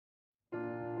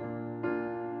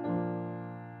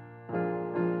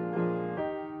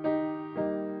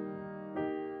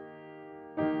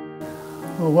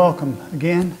Well, welcome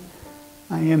again.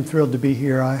 I am thrilled to be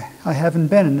here. I haven't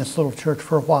been in this little church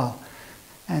for a while,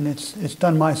 and it's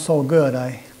done my soul good.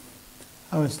 I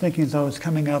was thinking as I was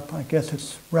coming up, I guess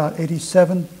it's Route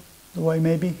 87, the way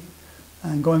maybe,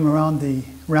 and going around the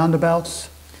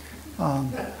roundabouts.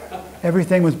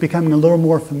 Everything was becoming a little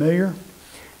more familiar,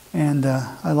 and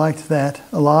I liked that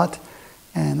a lot.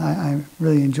 And I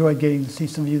really enjoyed getting to see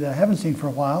some of you that I haven't seen for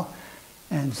a while,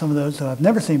 and some of those that I've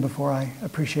never seen before. I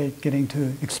appreciate getting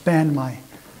to expand my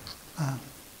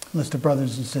list of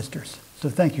brothers and sisters. So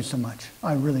thank you so much.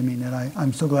 I really mean that.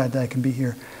 I'm so glad that I can be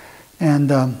here.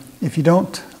 And if you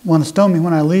don't want to stone me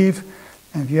when I leave,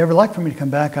 and if you ever like for me to come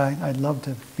back, I'd love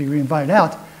to be re-invited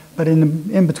out. But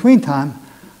in between time,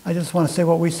 I just want to say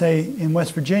what we say in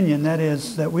West Virginia, and that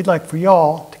is that we'd like for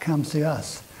y'all to come see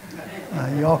us.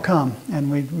 Y'all come,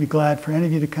 and we'd be glad for any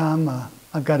of you to come.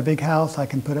 I've got a big house. I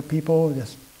can put up people.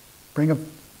 Just bring a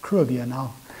crew of you, and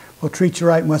we'll treat you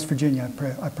right in West Virginia.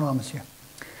 I promise you.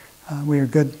 We are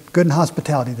good in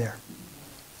hospitality there.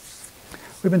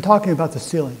 We've been talking about the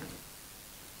sealing,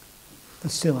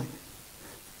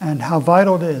 and how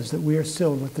vital it is that we are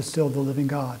sealed with the seal of the living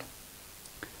God.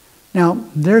 Now,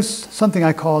 there's something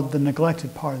I call the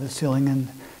neglected part of the sealing, and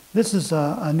this is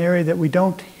an area that we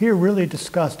don't hear really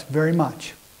discussed very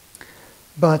much.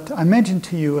 But I mentioned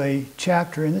to you a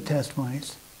chapter in the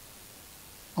Testimonies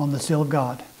on the seal of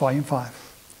God, Volume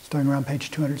 5, starting around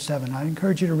page 207. I'd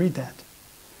encourage you to read that.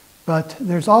 But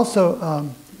there's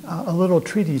also a little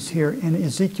treatise here in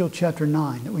Ezekiel chapter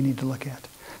 9 that we need to look at.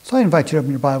 So I invite you to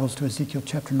open your Bibles to Ezekiel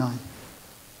chapter 9.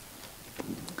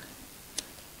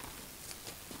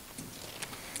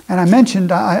 And I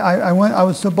mentioned, I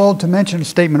was so bold to mention a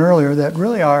statement earlier that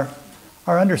really our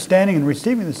understanding and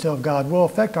receiving the seal of God will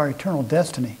affect our eternal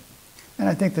destiny. And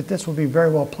I think that this will be very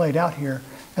well played out here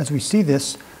as we see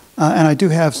this. And I do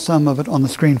have some of it on the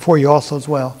screen for you also as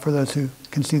well, for those who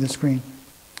can see the screen.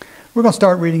 We're going to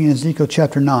start reading in Ezekiel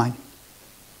chapter 9,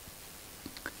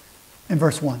 in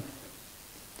verse 1.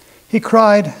 He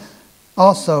cried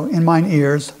also in mine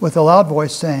ears with a loud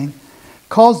voice, saying,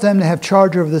 cause them to have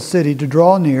charge over the city, to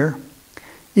draw near,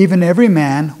 even every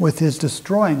man with his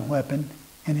destroying weapon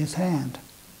in his hand.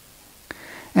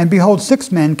 And behold,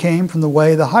 6 men came from the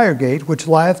way of the higher gate, which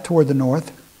lieth toward the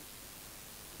north,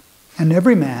 and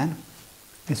every man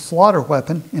a slaughter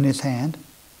weapon in his hand.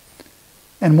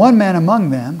 And one man among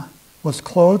them was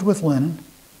clothed with linen,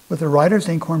 with a writer's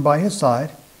inkhorn by his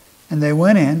side, and they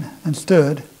went in and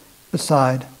stood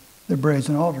beside the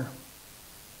brazen altar.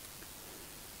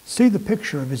 See the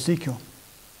picture of Ezekiel.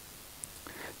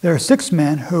 There are 6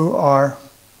 men who are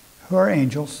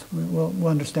angels. We'll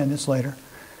understand this later.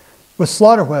 With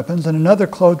slaughter weapons, and another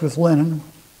clothed with linen,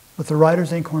 with the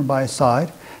writer's inkhorn by his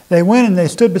side. They went and they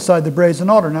stood beside the brazen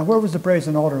altar. Now, where was the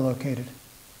brazen altar located?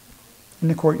 In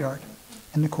the courtyard.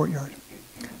 In the courtyard.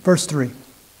 Verse 3.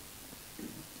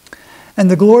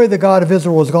 And the glory of the God of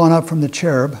Israel was gone up from the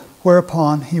cherub,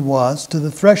 whereupon he was, to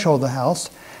the threshold of the house.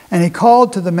 And he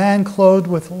called to the man clothed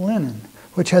with linen,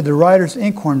 which had the writer's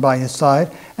inkhorn by his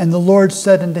side. And the Lord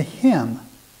said unto him,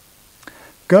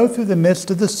 go through the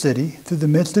midst of the city, through the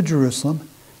midst of Jerusalem,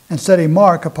 and set a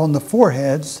mark upon the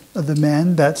foreheads of the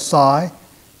men that sigh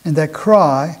and that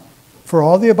cry for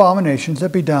all the abominations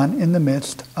that be done in the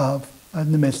midst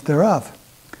thereof.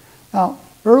 Now,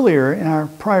 earlier in our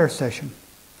prior session,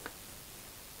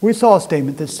 we saw a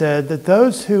statement that said that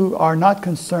those who are not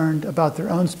concerned about their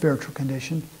own spiritual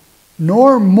condition,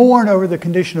 nor mourn over the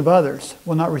condition of others,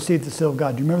 will not receive the seal of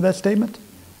God. Do you remember that statement?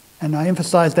 And I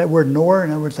emphasized that word nor.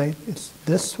 In other words, it's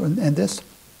this and this.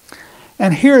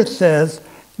 And here it says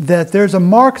that there's a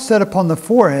mark set upon the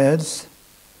foreheads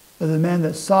of the men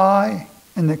that sigh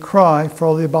and that cry for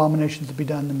all the abominations that be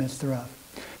done in the midst thereof.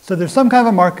 So there's some kind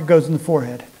of a mark that goes in the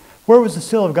forehead. Where was the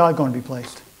seal of God going to be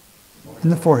placed? In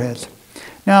the foreheads.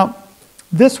 Now,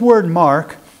 this word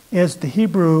mark is the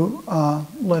Hebrew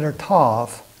letter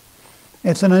tav.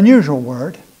 It's an unusual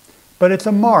word, but it's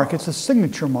a mark. It's a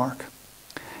signature mark.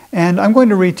 And I'm going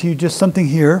to read to you just something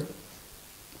here.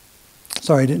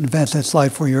 Sorry, I didn't advance that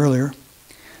slide for you earlier.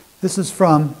 This is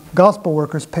from Gospel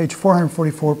Workers, page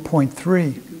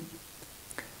 444.3.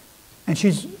 And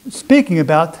she's speaking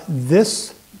about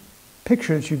this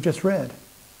picture that you've just read.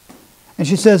 And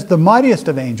she says, the mightiest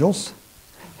of angels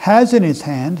has in his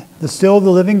hand the seal of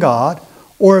the living God,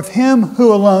 or of him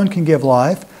who alone can give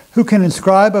life, who can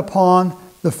inscribe upon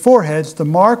the foreheads the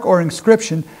mark or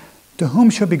inscription, to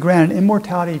whom shall be granted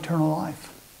immortality, eternal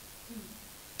life.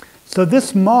 So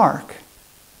this mark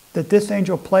that this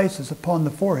angel places upon the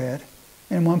forehead,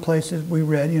 in one place we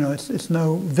read, it's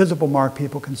no visible mark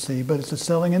people can see, but it's a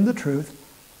sealing in the truth,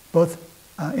 both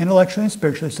intellectually and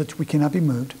spiritually, such we cannot be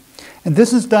moved. And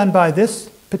this is done by this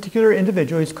particular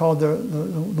individual. He's called the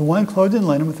one clothed in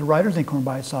linen with the writer's inkhorn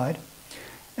by his side.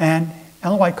 And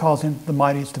Ellen White calls him the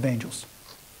mightiest of angels.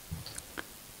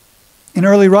 In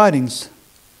early writings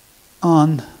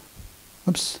on,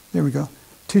 there we go,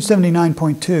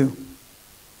 279.2,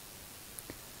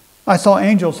 I saw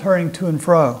angels hurrying to and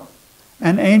fro.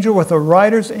 An angel with a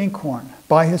writer's inkhorn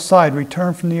by his side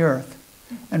returned from the earth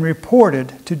and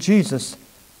reported to Jesus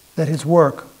that his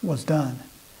work was done,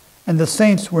 and the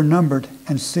saints were numbered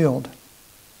and sealed.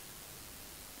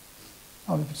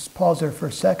 I'll just pause there for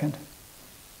a second.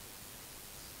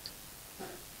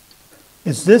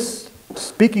 Is this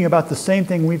speaking about the same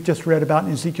thing we've just read about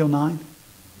in Ezekiel 9?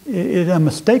 It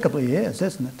unmistakably is,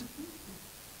 isn't it?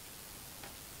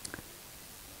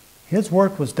 His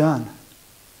work was done.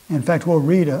 In fact, we'll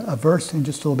read a verse in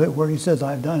just a little bit where he says,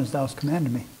 I have done as thou hast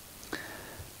commanded me.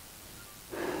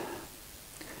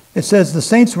 It says, the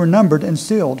saints were numbered and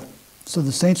sealed. So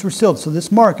the saints were sealed. So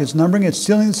this mark is numbering and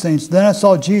sealing the saints. Then I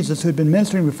saw Jesus, who had been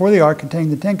ministering before the ark containing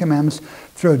the Ten Commandments,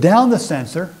 throw down the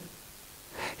censer.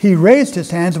 He raised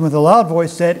his hands and with a loud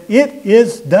voice said, it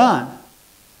is done.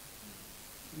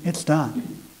 It's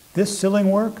done. This sealing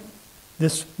work,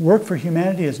 this work for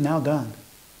humanity is now done.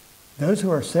 Those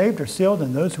who are saved are sealed,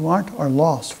 and those who aren't are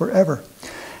lost forever.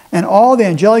 And all the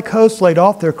angelic hosts laid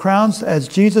off their crowns as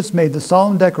Jesus made the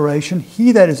solemn declaration,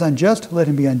 he that is unjust, let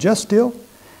him be unjust still.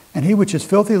 And he which is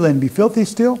filthy, let him be filthy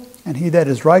still. And he that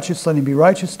is righteous, let him be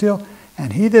righteous still.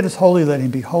 And he that is holy, let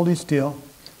him be holy still.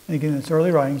 And again, it's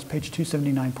early writings, page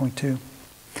 279.2.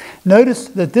 Notice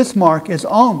that this mark is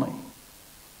only,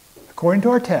 according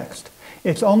to our text,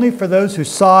 it's only for those who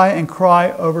sigh and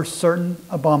cry over certain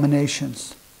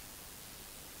abominations.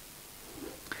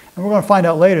 And we're going to find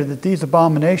out later that these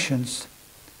abominations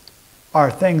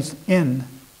are things in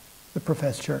the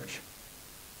professed church.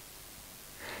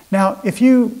 Now, if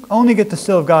you only get the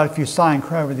seal of God if you sigh and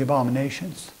cry over the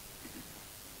abominations,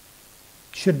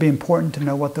 it should be important to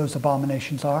know what those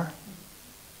abominations are.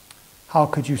 How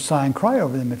could you sigh and cry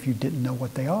over them if you didn't know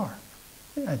what they are?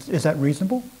 Is that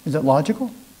reasonable? Is that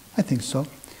logical? I think so.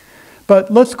 But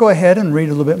let's go ahead and read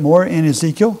a little bit more in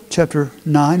Ezekiel chapter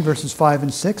 9, verses 5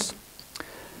 and 6.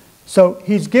 So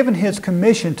he's given his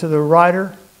commission to the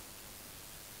writer,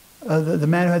 the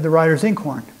man who had the writer's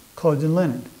inkhorn, clothed in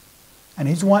linen. And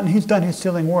he's done his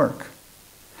sealing work.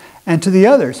 And to the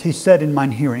others he said in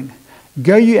mine hearing,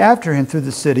 go ye after him through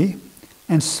the city,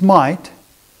 and smite,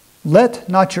 let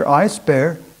not your eyes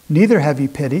spare, neither have ye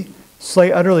pity, slay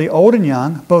utterly old and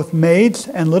young, both maids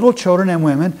and little children and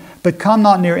women, but come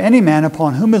not near any man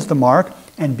upon whom is the mark,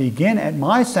 and begin at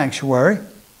my sanctuary.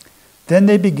 Then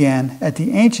they began at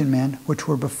the ancient men which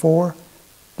were before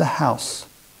the house.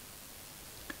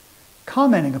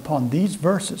 Commenting upon these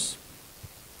verses,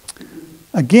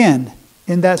 again,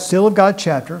 in that Seal of God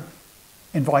chapter,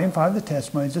 in volume 5 of the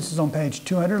Testimonies, this is on page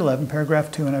 211,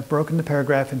 paragraph 2, and I've broken the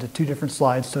paragraph into 2 different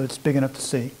slides so it's big enough to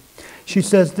see. She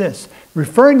says this,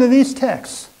 referring to these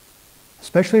texts,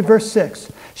 especially verse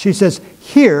 6, she says,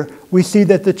 here we see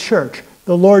that the church,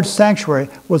 the Lord's sanctuary,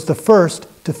 was the first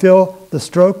to feel the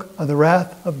stroke of the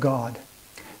wrath of God.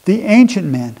 The ancient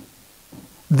men,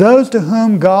 those to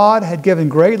whom God had given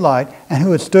great light and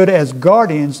who had stood as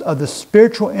guardians of the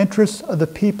spiritual interests of the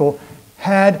people,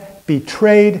 had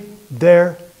betrayed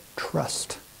their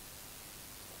trust.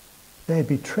 They had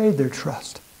betrayed their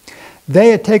trust. They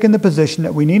had taken the position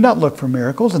that we need not look for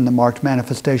miracles and the marked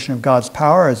manifestation of God's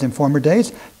power as in former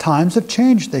days. Times have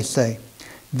changed, they say.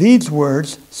 These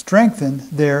words strengthen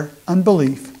their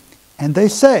unbelief. And they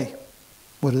say,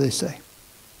 what do they say?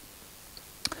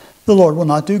 The Lord will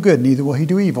not do good, neither will he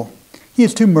do evil. He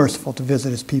is too merciful to visit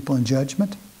his people in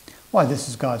judgment. Why, this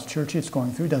is God's church. It's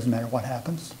going through. It doesn't matter what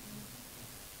happens.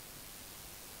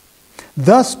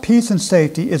 Thus, peace and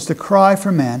safety is the cry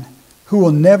for men who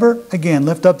will never again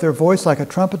lift up their voice like a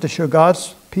trumpet to show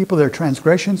God's people their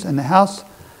transgressions and the house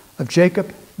of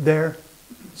Jacob their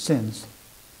sins.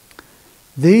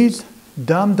 These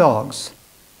dumb dogs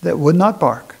that would not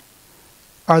bark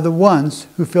are the ones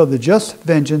who feel the just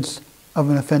vengeance of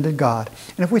an offended God.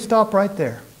 And if we stop right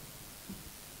there,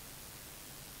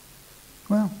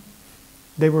 well,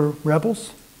 they were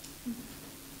rebels.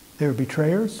 They were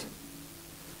betrayers.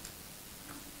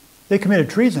 They committed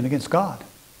treason against God.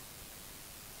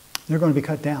 They're going to be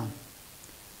cut down.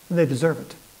 And they deserve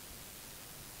it.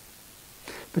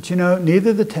 But you know,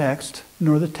 neither the text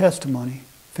nor the testimony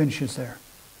finishes there.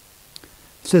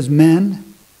 It says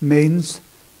men, maidens,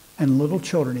 and little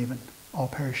children even all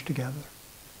perish together.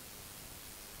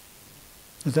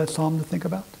 Is that something to think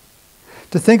about?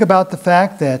 To think about the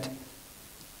fact that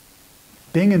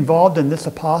being involved in this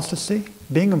apostasy,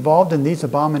 being involved in these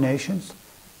abominations,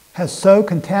 has so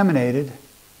contaminated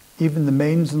even the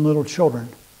maidens and little children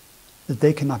that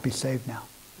they cannot be saved now.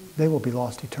 They will be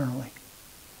lost eternally.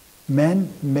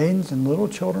 Men, maidens, and little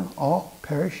children all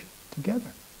perish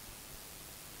together.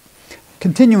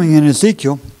 Continuing in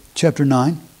Ezekiel chapter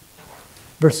 9,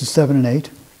 verses 7 and 8.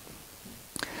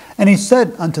 And he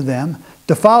said unto them,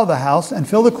 defile the house and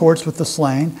fill the courts with the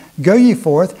slain. Go ye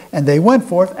forth. And they went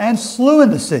forth and slew in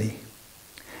the city.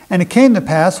 And it came to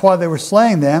pass while they were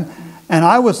slaying them, and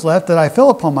I was left, that I fell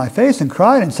upon my face and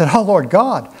cried and said, O Lord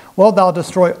God, wilt thou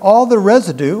destroy all the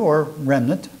residue or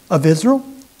remnant of Israel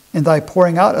in thy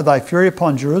pouring out of thy fury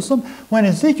upon Jerusalem? When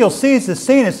Ezekiel sees this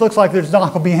scene, it looks like there's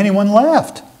not going to be anyone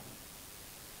left.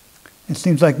 It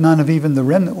seems like none of even the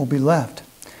remnant will be left.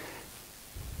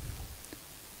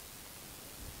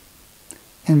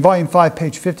 In volume 5,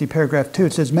 page 50, paragraph 2,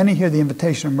 it says, many hear the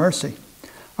invitation of mercy,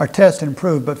 are tested and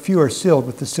proved, but few are sealed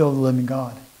with the seal of the living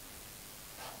God.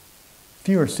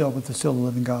 Few are sealed with the seal of the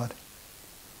living God.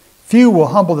 Few will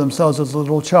humble themselves as a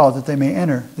little child that they may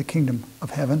enter the kingdom of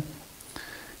heaven.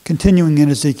 Continuing in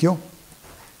Ezekiel,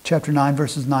 chapter 9,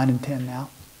 verses 9 and 10 now.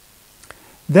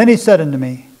 Then he said unto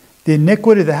me, the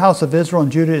iniquity of the house of Israel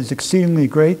and Judah is exceedingly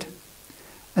great,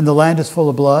 and the land is full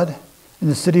of blood, and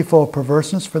the city full of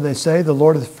perverseness, for they say, the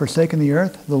Lord hath forsaken the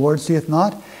earth, the Lord seeth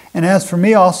not. And as for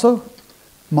me also,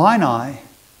 mine eye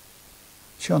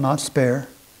shall not spare,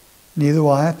 neither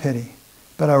will I have pity,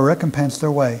 but I will recompense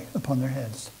their way upon their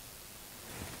heads.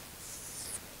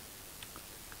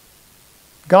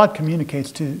 God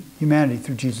communicates to humanity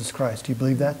through Jesus Christ. Do you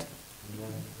believe that?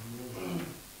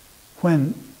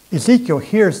 When Ezekiel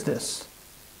hears this,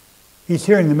 he's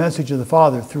hearing the message of the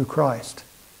Father through Christ,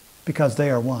 because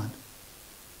they are one.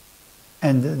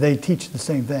 And they teach the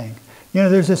same thing. You know,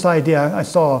 there's this idea. I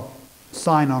saw a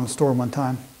sign on a store one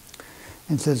time.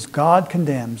 And it says, God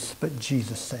condemns, but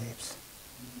Jesus saves.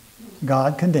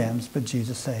 God condemns, but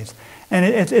Jesus saves. And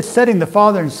it's setting the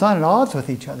Father and Son at odds with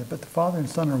each other. But the Father and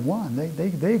Son are one.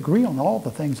 They agree on all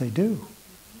the things they do.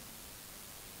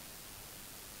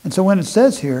 And so when it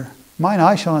says here, mine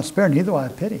eye shall not spare, neither will I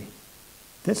have pity.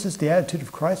 This is the attitude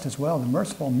of Christ as well, the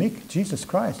merciful, meek Jesus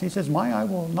Christ. He says, my eye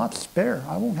will not spare.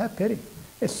 I won't have pity.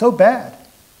 It's so bad.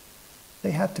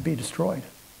 They have to be destroyed.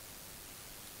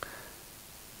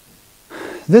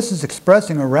 This is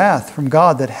expressing a wrath from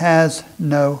God that has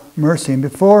no mercy. And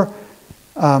before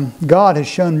God has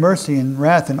shown mercy and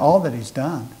wrath in all that he's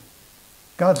done,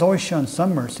 God's always shown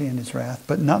some mercy in his wrath,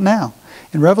 but not now.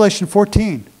 In Revelation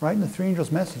 14, right in the three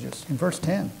angels' messages, in verse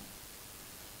 10,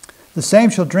 the same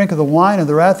shall drink of the wine of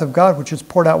the wrath of God, which is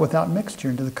poured out without mixture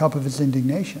into the cup of his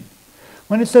indignation.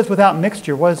 When it says without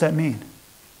mixture, what does that mean?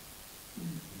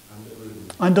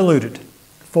 Undiluted.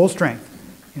 Full strength.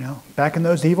 You know, back in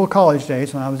those evil college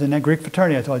days when I was in that Greek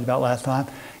fraternity I told you about last time,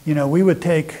 you know, we would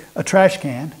take a trash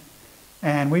can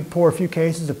and we'd pour a few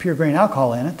cases of pure grain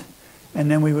alcohol in it, and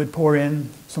then we would pour in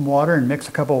some water and mix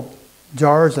a couple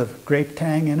jars of grape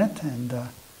tang in it, and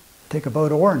take a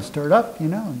boat oar and stir it up, you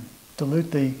know, and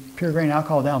dilute the pure grain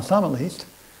alcohol down some at least.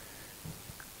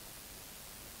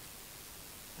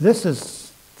 This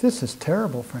is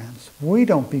terrible, friends. We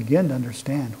don't begin to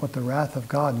understand what the wrath of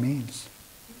God means.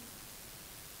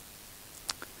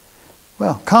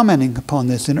 Well, commenting upon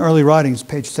this in early writings,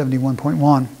 page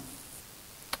 71.1,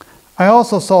 I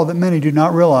also saw that many do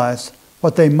not realize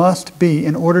what they must be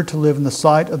in order to live in the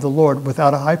sight of the Lord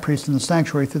without a high priest in the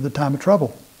sanctuary through the time of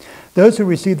trouble. Those who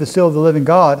receive the seal of the living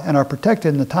God and are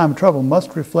protected in the time of trouble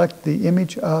must reflect the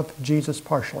image of Jesus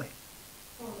partially.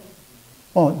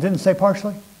 Oh, it didn't say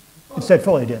partially? It said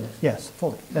fully, didn't it? Yes,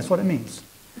 fully. That's what it means.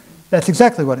 That's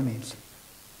exactly what it means.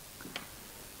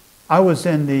 I was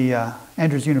in the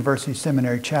Andrews University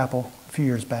Seminary Chapel a few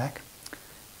years back,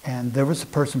 and there was a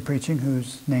person preaching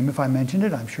whose name, if I mentioned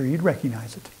it, I'm sure you'd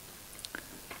recognize it.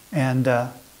 And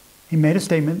he made a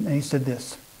statement, and he said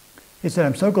this. He said,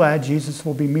 I'm so glad Jesus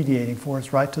will be mediating for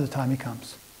us right to the time he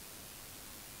comes.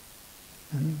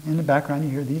 And in the background,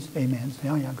 you hear these amens.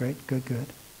 Oh, yeah, great, good, good.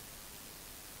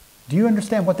 Do you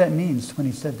understand what that means when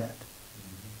he said that?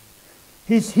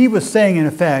 He was saying, in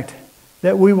effect,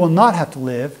 that we will not have to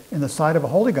live in the sight of a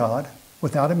holy God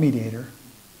without a mediator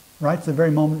right to the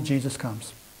very moment Jesus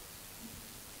comes.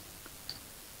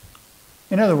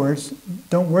 In other words,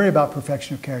 don't worry about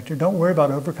perfection of character. Don't worry about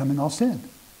overcoming all sin.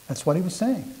 That's what he was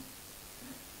saying.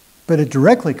 But it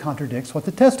directly contradicts what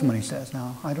the testimony says.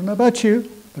 Now, I don't know about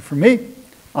you, but for me,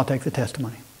 I'll take the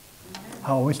testimony.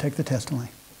 I'll always take the testimony.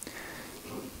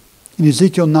 In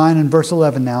Ezekiel 9 and verse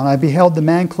 11 now, and I beheld the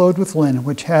man clothed with linen,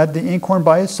 which had the inkhorn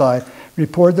by his side,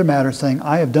 reported the matter, saying,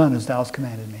 I have done as thou hast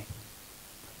commanded me.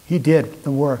 He did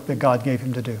the work that God gave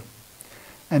him to do.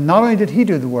 And not only did he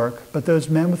do the work, but those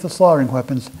men with the slaughtering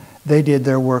weapons, they did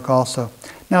their work also.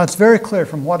 Now it's very clear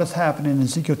from what has happened in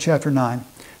Ezekiel chapter 9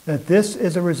 that this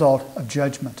is a result of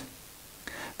judgment.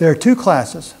 There are two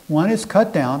classes. One is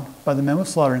cut down by the men with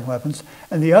slaughtering weapons,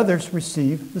 and the others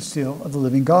receive the seal of the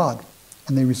living God.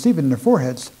 And they receive it in their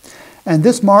foreheads. And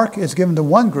this mark is given to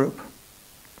one group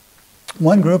and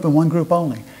one group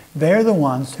only. They're the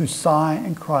ones who sigh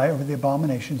and cry over the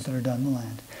abominations that are done in the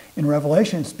land. In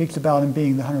Revelation, it speaks about them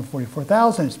being the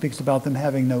 144,000. It speaks about them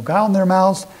having no guile in their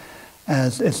mouths.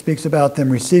 As it speaks about them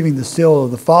receiving the seal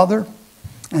of the Father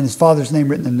and his Father's name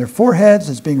written in their foreheads,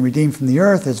 as being redeemed from the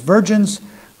earth, as virgins,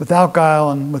 without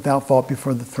guile and without fault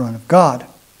before the throne of God.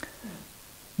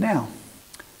 Now,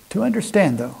 to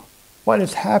understand, though, what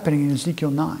is happening in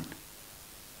Ezekiel 9,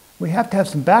 we have to have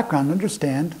some background to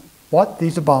understand what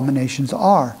these abominations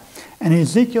are. And in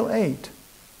Ezekiel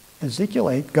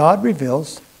 8, God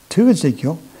reveals to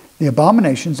Ezekiel the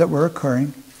abominations that were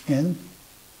occurring in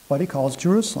what he calls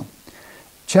Jerusalem.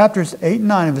 Chapters 8 and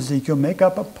 9 of Ezekiel make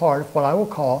up a part of what I will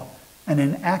call an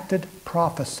enacted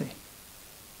prophecy.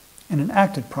 An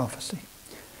enacted prophecy.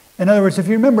 In other words, if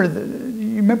you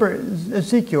remember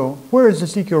Ezekiel, where is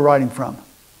Ezekiel writing from?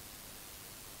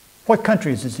 What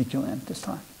country is Ezekiel in at this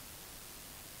time?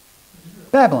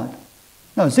 Babylon.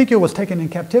 No, Ezekiel was taken in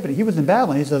captivity. He was in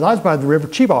Babylon. He says, I was by the river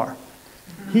Chebar.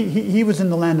 He was in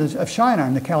the land of Shinar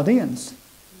and the Chaldeans.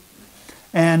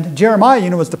 And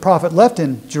Jeremiah, was the prophet left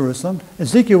in Jerusalem.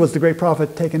 Ezekiel was the great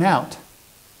prophet taken out.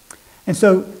 And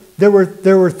so there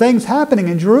were things happening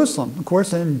in Jerusalem, of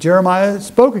course, and Jeremiah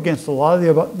spoke against a lot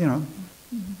of the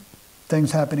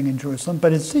things happening in Jerusalem.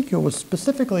 But Ezekiel was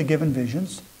specifically given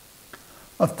visions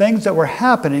of things that were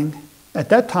happening at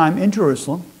that time in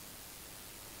Jerusalem.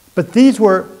 But these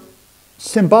were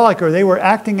symbolic, or they were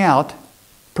acting out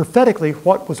prophetically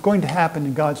what was going to happen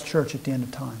in God's church at the end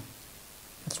of time.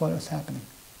 That's what was happening.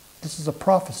 This is a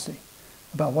prophecy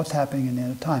about what's happening in the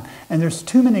end of time. And there's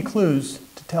too many clues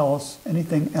to tell us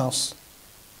anything else.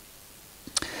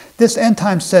 This end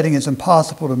time setting is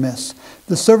impossible to miss.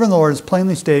 The servant of the Lord is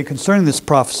plainly stated concerning this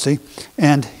prophecy.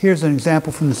 And here's an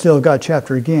example from the Seal of God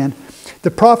chapter again.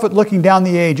 The prophet looking down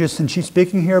the ages, and she's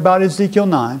speaking here about Ezekiel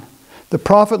 9. The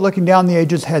prophet looking down the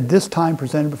ages had this time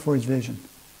presented before his vision.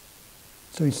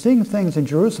 So he's seeing things in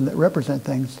Jerusalem that represent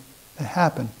things that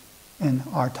happen in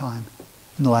our time,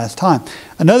 in the last time.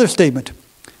 Another statement.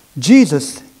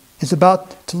 Jesus is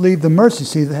about to leave the mercy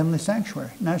seat of the heavenly sanctuary.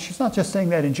 Now, she's not just saying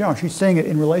that in general. She's saying it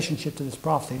in relationship to this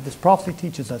prophecy. This prophecy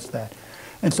teaches us that.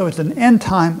 And so it's an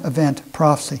end-time event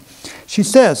prophecy. She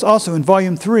says also in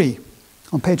volume 3,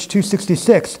 on page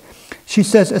 266, she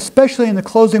says, especially in the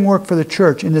closing work for the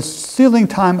church, in the sealing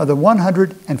time of the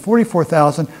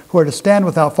 144,000 who are to stand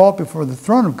without fault before the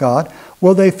throne of God,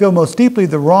 will they feel most deeply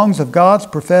the wrongs of God's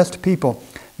professed people.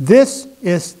 This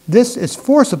is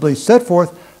forcibly set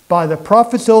forth by the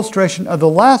prophet's illustration of the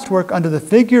last work under the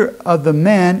figure of the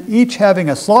man, each having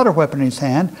a slaughter weapon in his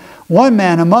hand. One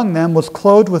man among them was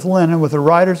clothed with linen with a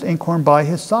writer's inkhorn by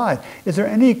his side. Is there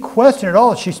any question at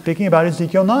all that she's speaking about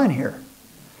Ezekiel 9 here?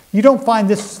 You don't find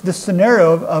this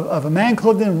scenario of a man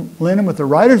clothed in linen with a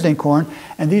writer's inkhorn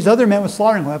and these other men with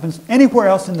slaughtering weapons anywhere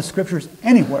else in the scriptures,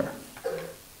 anywhere.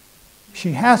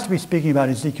 She has to be speaking about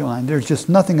Ezekiel 9. There's just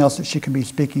nothing else that she can be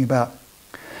speaking about.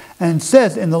 And it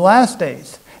says, in the last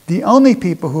days, the only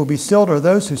people who will be sealed are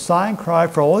those who sigh and cry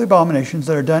for all the abominations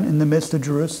that are done in the midst of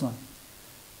Jerusalem.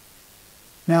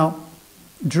 Now,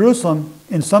 Jerusalem,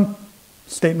 in some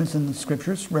statements in the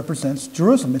scriptures, represents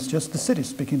Jerusalem. It's just the city,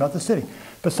 speaking about the city.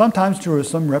 But sometimes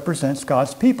Jerusalem represents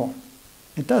God's people.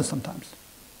 It does sometimes.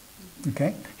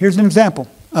 Okay? Here's an example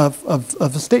of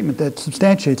a statement that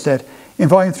substantiates that. In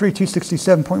volume 3,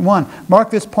 267.1, mark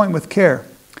this point with care.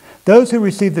 Those who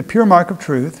receive the pure mark of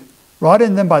truth, wrought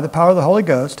in them by the power of the Holy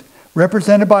Ghost,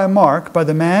 represented by a mark by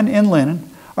the man in linen,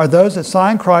 are those that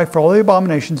sigh and cry for all the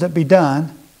abominations that be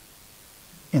done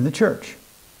in the church.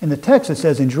 In the text it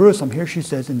says in Jerusalem. Here she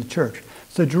says in the church.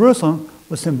 So Jerusalem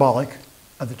was symbolic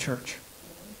of the church.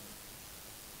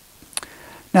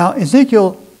 Now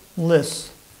Ezekiel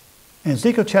lists, in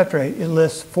Ezekiel chapter 8, it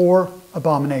lists 4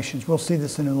 abominations. We'll see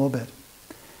this in a little bit.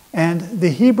 And the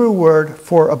Hebrew word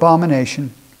for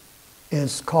abomination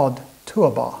is called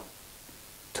tuabah.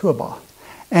 Tuabah.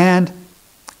 And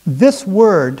this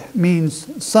word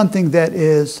means something that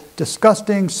is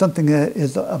disgusting, something that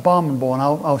is abominable. And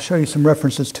I'll show you some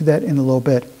references to that in a little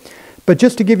bit. But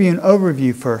just to give you an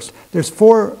overview first, there's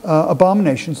 4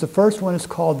 abominations. The first one is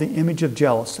called the image of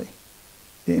jealousy.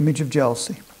 The image of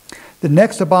jealousy. The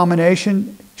next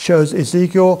abomination shows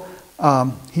Ezekiel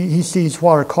He sees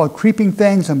what are called creeping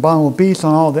things and abominable beasts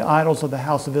on all the idols of the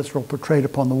house of Israel portrayed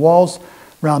upon the walls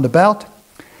round about.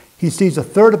 He sees a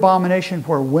third abomination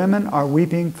where women are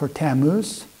weeping for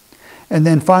Tammuz. And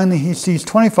then finally he sees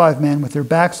 25 men with their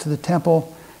backs to the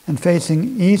temple and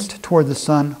facing east toward the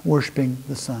sun, worshiping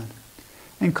the sun.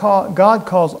 And God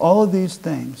calls all of these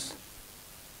things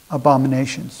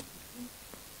abominations.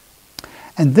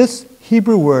 And this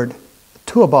Hebrew word,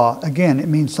 tuabah, again, it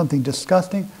means something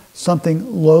disgusting,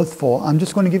 something loathful. I'm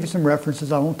just going to give you some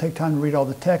references. I won't take time to read all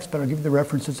the text, but I'll give you the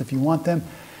references if you want them.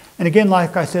 And again,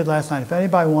 like I said last night, if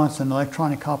anybody wants an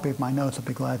electronic copy of my notes, I'll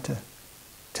be glad to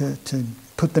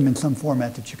put them in some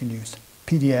format that you can use.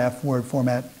 PDF, Word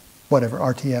format, whatever,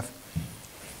 RTF.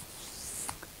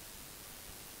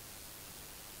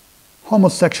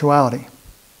 Homosexuality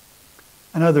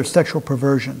and other sexual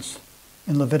perversions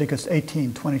in Leviticus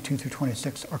 18, 22 through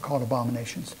 26 are called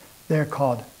abominations. They're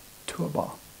called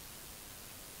tuabah.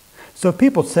 So if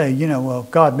people say, well,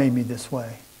 God made me this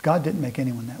way. God didn't make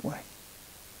anyone that way.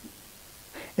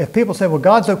 If people say, well,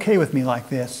 God's okay with me like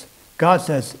this, God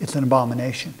says it's an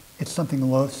abomination. It's something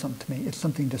loathsome to me. It's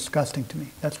something disgusting to me.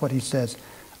 That's what he says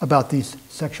about these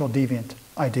sexual deviant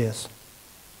ideas.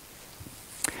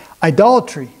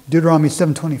 Idolatry, Deuteronomy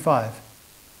 7:25,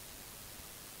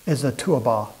 is a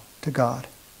tuabah to God.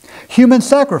 Human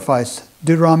sacrifice,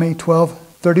 Deuteronomy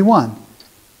 12:31,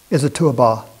 is a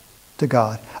tuabah to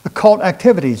God. Occult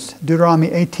activities, Deuteronomy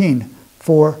 9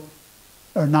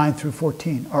 through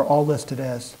 14, are all listed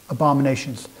as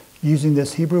abominations using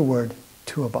this Hebrew word,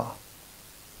 tuabah.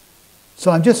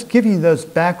 So I'm just giving you those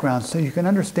backgrounds so you can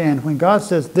understand when God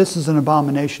says this is an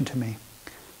abomination to me,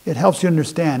 it helps you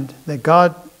understand that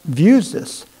God views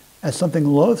this as something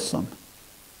loathsome,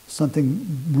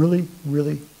 something really,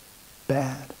 really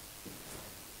bad.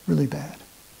 Really bad.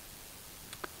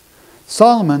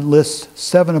 Solomon lists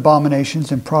 7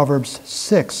 abominations in Proverbs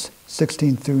 6,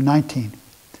 16 through 19.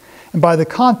 And by the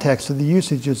context of the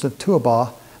usages of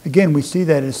tuabah, again, we see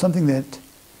that it is something that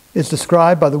is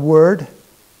described by the word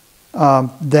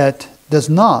that does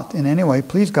not in any way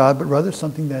please God, but rather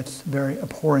something that's very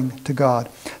abhorring to God.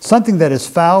 Something that is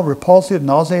foul, repulsive,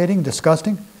 nauseating,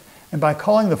 disgusting. And by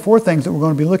calling the 4 things that we're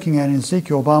going to be looking at in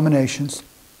Ezekiel abominations,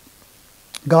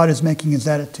 God is making his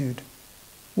attitude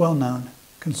well known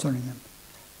concerning them.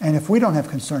 And if we don't have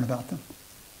concern about them,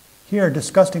 here are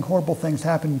disgusting, horrible things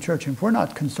happening in church, and if we're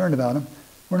not concerned about them,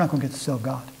 we're not going to get the seal of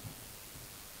God.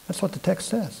 That's what the text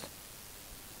says.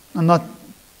 I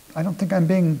don't think I'm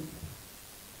being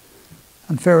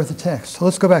unfair with the text. So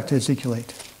let's go back to Ezekiel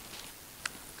 8.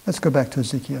 Let's go back to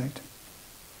Ezekiel 8.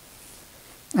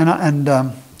 And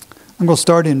I'm going to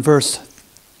start in verse,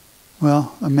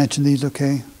 well, I mentioned these,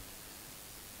 okay.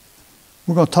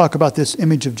 We're going to talk about this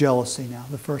image of jealousy now,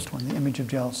 the first one, the image of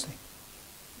jealousy.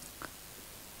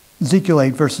 Ezekiel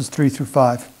 8, verses 3 through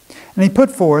 5. And he put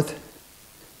forth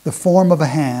the form of a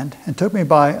hand, and took me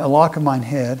by a lock of mine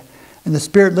head, and the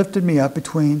Spirit lifted me up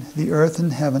between the earth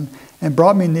and heaven, and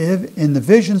brought me in the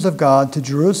visions of God to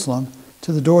Jerusalem,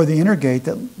 to the door of the inner gate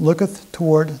that looketh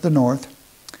toward the north,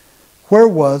 where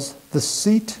was the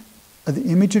seat of the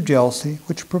image of jealousy,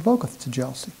 which provoketh to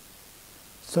jealousy.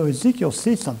 So Ezekiel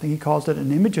sees something, he calls it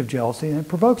an image of jealousy, and it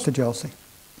provokes to jealousy.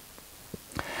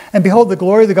 And behold, the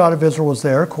glory of the God of Israel was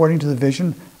there, according to the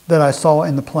vision that I saw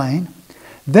in the plain.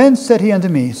 Then said he unto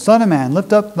me, Son of man,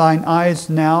 lift up thine eyes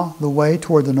now the way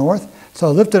toward the north. So I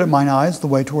lifted up mine eyes the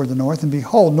way toward the north, and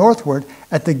behold, northward,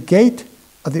 at the gate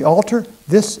of the altar,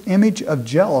 this image of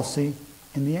jealousy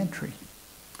in the entry.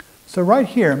 So right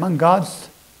here, among God's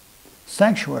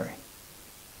sanctuary,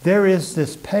 there is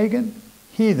this pagan,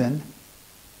 heathen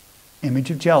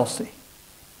image of jealousy.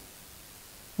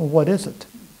 Well, what is it?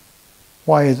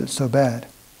 Why is it so bad?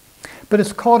 But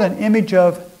it's called an image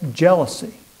of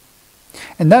jealousy.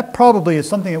 And that probably is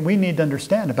something that we need to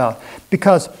understand about,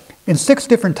 because in 6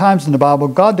 different times in the Bible,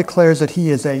 God declares that he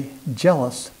is a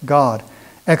jealous God.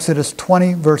 Exodus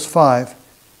 20, verse 5.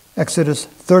 Exodus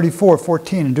 34,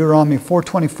 14, and Deuteronomy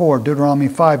 4:24, Deuteronomy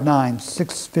 5:9,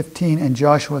 6:15, and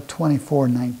Joshua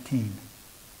 24:19.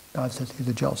 God says he's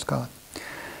a jealous God.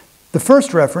 The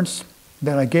first reference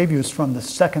that I gave you is from the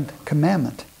 2nd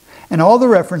commandment. And all the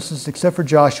references, except for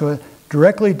Joshua,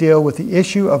 directly deal with the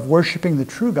issue of worshiping the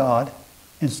true God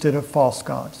instead of false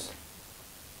gods.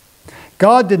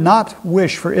 God did not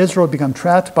wish for Israel to become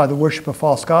trapped by the worship of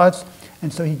false gods,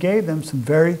 and so he gave them some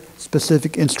very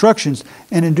specific instructions.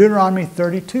 And in Deuteronomy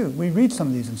 32, we read some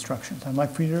of these instructions. I'd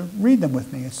like for you to read them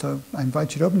with me. So I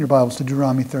invite you to open your Bibles to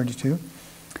Deuteronomy 32,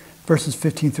 verses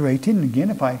 15 through 18. And again,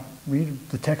 if I read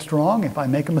the text wrong, if I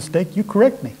make a mistake, you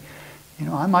correct me.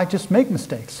 I might just make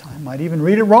mistakes. I might even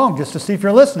read it wrong just to see if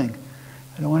you're listening.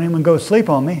 I don't want anyone to go sleep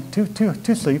on me.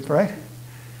 To sleep, right?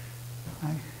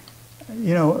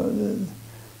 You know,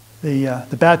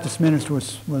 the Baptist minister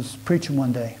was preaching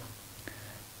one day.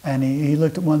 And he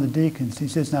looked at one of the deacons. He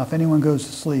says, now if anyone goes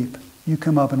to sleep, you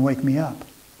come up and wake me up.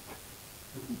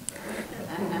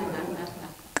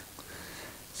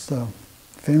 So,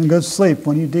 if anyone goes to sleep,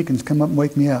 one of you deacons come up and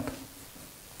wake me up.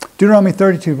 Deuteronomy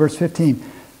 32, verse 15.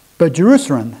 But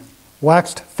Jerusalem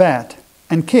waxed fat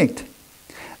and kicked.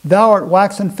 Thou art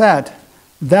waxen fat,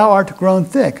 thou art grown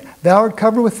thick, thou art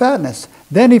covered with fatness.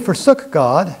 Then he forsook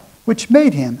God, which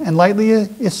made him, and lightly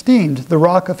esteemed the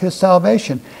rock of his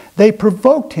salvation. They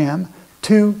provoked him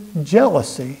to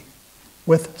jealousy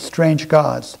with strange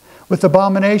gods. With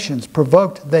abominations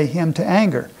provoked they him to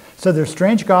anger. So there's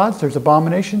strange gods, there's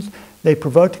abominations. They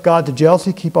provoked God to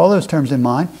jealousy. Keep all those terms in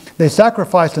mind. They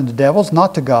sacrificed unto devils,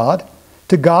 not to God,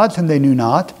 to gods whom they knew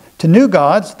not, to new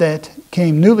gods that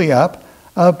came newly up,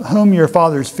 of whom your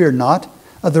fathers feared not.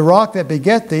 Of the rock that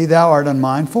begat thee thou art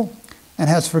unmindful, and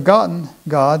hast forgotten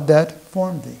God that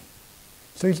formed thee.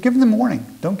 So he's giving them warning.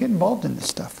 Don't get involved in this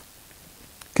stuff.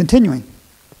 Continuing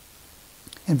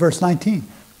in verse 19.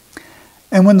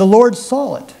 And when the Lord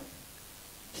saw it,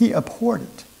 he abhorred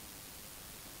it.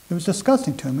 It was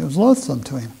disgusting to him. It was loathsome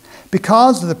to him,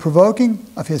 because of the provoking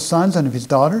of his sons and of his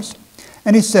daughters.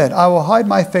 And he said, I will hide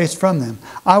my face from them.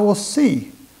 I will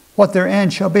see what their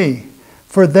end shall be.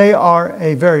 For they are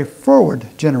a very forward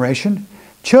generation,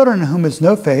 children in whom is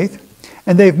no faith.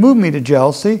 And they have moved me to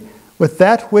jealousy with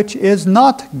that which is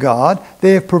not God.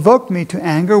 They have provoked me to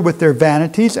anger with their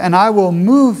vanities. And I will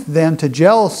move them to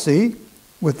jealousy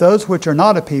with those which are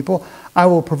not a people. I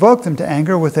will provoke them to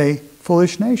anger with a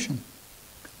foolish nation.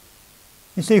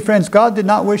 You see, friends, God did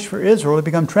not wish for Israel to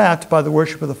become trapped by the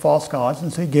worship of the false gods,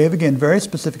 and so he gave again very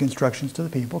specific instructions to the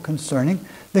people concerning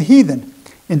the heathen.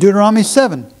 In Deuteronomy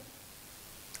 7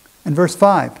 and verse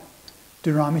 5.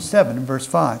 Deuteronomy 7 and verse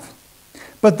 5.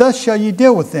 But thus shall ye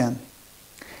deal with them.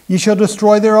 Ye shall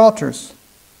destroy their altars,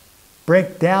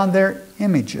 break down their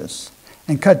images,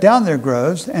 and cut down their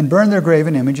groves, and burn their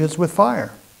graven images with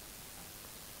fire.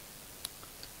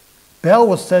 Baal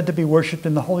was said to be worshipped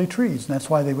in the holy trees, and that's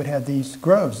why they would have these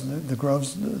groves, the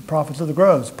groves, the prophets of the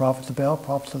groves, prophets of Baal,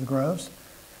 prophets of the groves.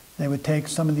 They would take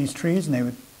some of these trees and they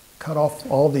would cut off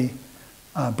all the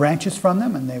branches from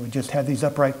them, and they would just have these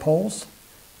upright poles,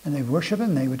 and they would worship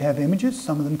them. They would have images,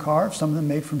 some of them carved, some of them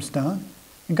made from stone.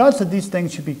 And God said these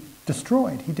things should be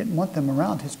destroyed. He didn't want them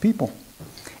around his people.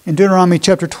 In Deuteronomy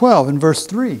chapter 12 and verse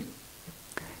 3,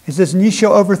 he says, and ye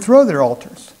shall overthrow their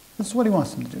altars. This is what he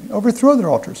wants them to do. Overthrow their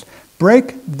altars.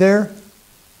 Break their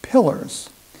pillars,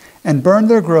 and burn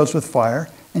their groves with fire,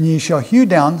 and ye shall hew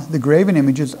down the graven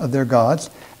images of their gods,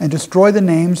 and destroy the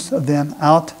names of them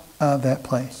out of that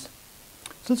place.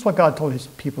 So this is what God told his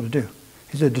people to do.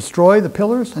 He said, destroy the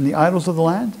pillars and the idols of the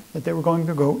land that they were going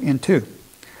to go into.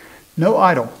 No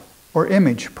idol or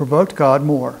image provoked God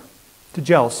more to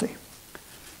jealousy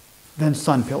than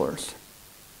sun pillars.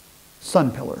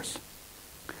 Sun pillars.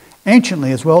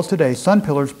 Anciently, as well as today, sun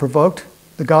pillars provoked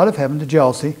the God of heaven to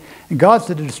jealousy, and God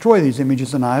said to destroy these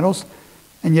images and idols.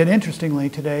 And yet, interestingly,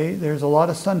 today, there's a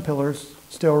lot of sun pillars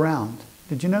still around.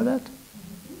 Did you know that?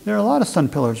 There are a lot of sun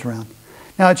pillars around.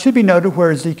 Now, it should be noted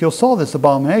where Ezekiel saw this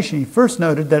abomination. He first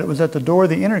noted that it was at the door of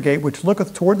the inner gate, which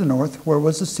looketh toward the north, where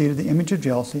was the seat of the image of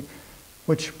jealousy,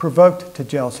 which provoked to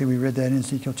jealousy. We read that in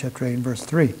Ezekiel chapter 8 and verse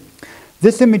 3.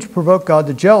 This image provoked God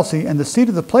to jealousy, and the seat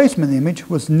of the placement of the image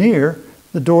was near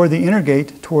the door of the inner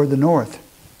gate toward the north.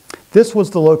 This was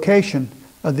the location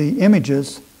of the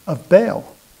images of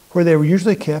Baal, where they were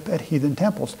usually kept at heathen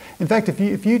temples. In fact,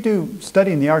 if you do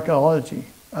study in the archaeology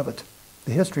of it,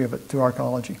 the history of it through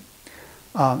archaeology,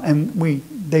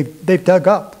 they've dug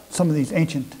up some of these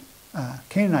ancient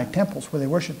Canaanite temples where they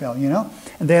worshiped Baal, you know,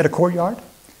 and they had a courtyard,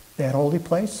 they had a holy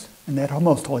place, and they had a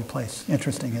most holy place.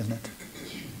 Interesting, isn't it?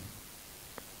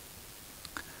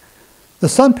 The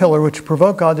sun pillar, which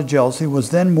provoked God to jealousy, was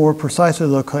then more precisely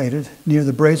located near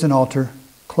the brazen altar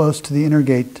close to the inner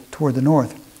gate toward the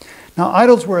north. Now,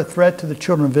 idols were a threat to the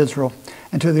children of Israel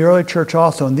and to the early church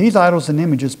also, and these idols and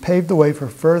images paved the way for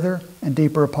further and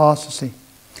deeper apostasy.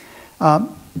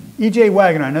 E.J.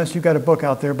 Wagner, I noticed you've got a book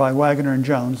out there by Wagner and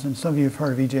Jones, and some of you have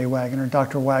heard of E.J. Wagner.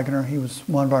 Dr. Wagner, he was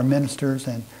one of our ministers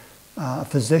and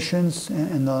physicians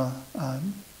in the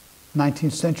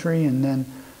 19th century, and then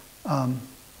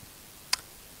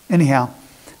anyhow,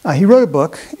 he wrote a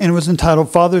book, and it was entitled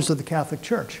Fathers of the Catholic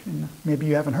Church. And maybe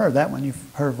you haven't heard that one.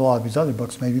 You've heard of a lot of his other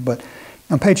books, maybe. But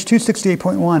on page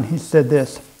 268.1, he said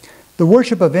this: the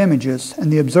worship of images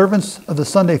and the observance of the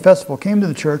Sunday festival came to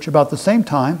the church about the same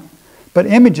time, But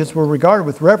images were regarded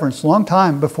with reverence a long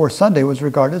time before Sunday was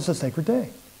regarded as a sacred day.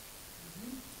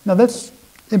 Now that's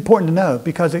important to know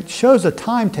because it shows a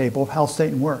timetable of how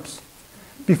Satan works.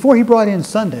 Before he brought in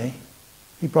Sunday,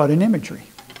 he brought in imagery.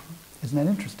 Isn't that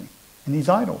interesting? And these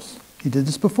idols. He did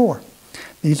this before.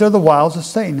 These are the wiles of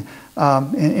Satan.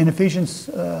 In Ephesians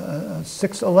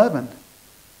 6:11,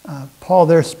 Paul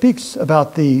there speaks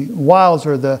about the wiles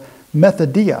or the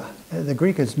methodia. The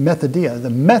Greek is methodia, the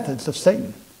methods of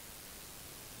Satan.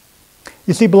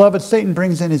 You see, beloved, Satan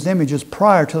brings in his images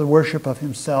prior to the worship of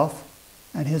himself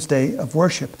and his day of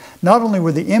worship. Not only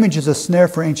were the images a snare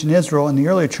for ancient Israel in the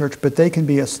early church, but they can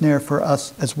be a snare for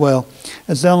us as well.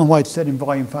 As Ellen White said in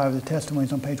Volume 5 of the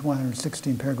Testimonies on page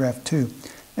 116, paragraph 2.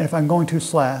 And if I'm going too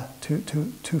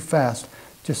fast,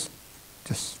 just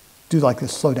do like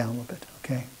this, slow down a little bit,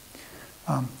 okay?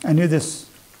 I knew this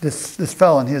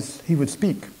fellow, and he would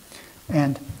speak.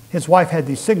 And his wife had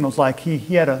these signals, like he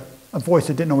had a voice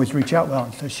that didn't always reach out well.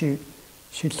 And so she'd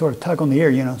sort of tug on the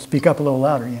ear, speak up a little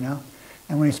louder,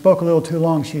 And when he spoke a little too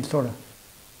long, she'd sort of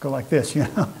go like this,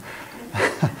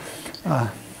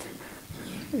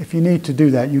 If you need to do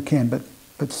that, you can,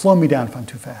 but slow me down if I'm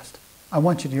too fast. I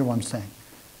want you to hear what I'm saying.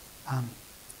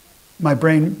 My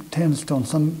brain tends to, on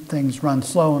some things, run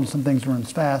slow, and some things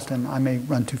runs fast, and I may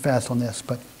run too fast on this.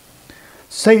 But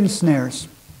Satan's snares,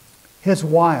 his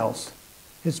wiles,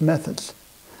 his methods,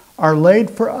 are laid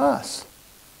for us,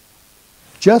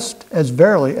 just as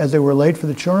verily as they were laid for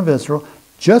the children of Israel,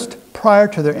 just prior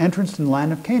to their entrance in the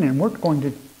land of Canaan. We're going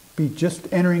to be just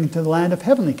entering into the land of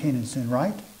heavenly Canaan soon,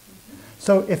 right?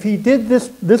 So if he did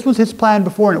this was his plan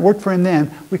before and it worked for him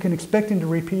then, we can expect him to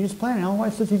repeat his plan. And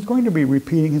otherwise, says he's going to be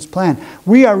repeating his plan.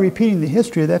 We are repeating the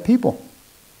history of that people.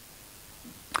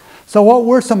 So what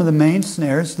were some of the main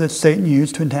snares that Satan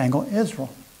used to entangle Israel?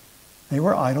 They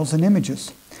were idols and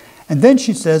images. And then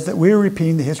she says that we are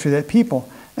repeating the history of that people.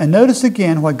 And notice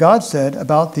again what God said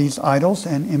about these idols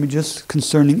and images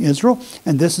concerning Israel.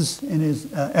 And this is in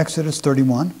his Exodus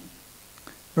 31.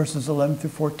 Verses 11 through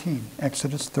 14.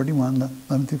 Exodus 31,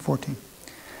 11 through 14.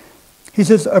 He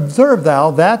says, "Observe thou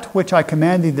that which I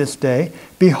command thee this day.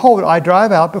 Behold, I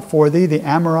drive out before thee the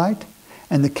Amorite,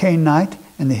 and the Canaanite,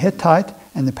 and the Hittite,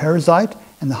 and the Perizzite,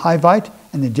 and the Hivite,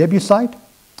 and the Jebusite.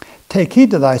 Take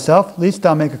heed to thyself, lest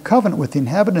thou make a covenant with the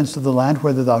inhabitants of the land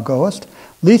whither thou goest,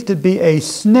 lest it be a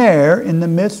snare in the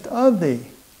midst of thee."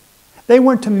 They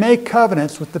weren't to make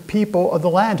covenants with the people of the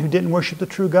land who didn't worship the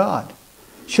true God.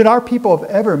 Should our people have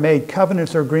ever made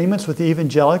covenants or agreements with the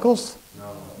evangelicals? No.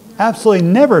 Absolutely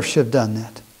never should have done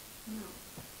that.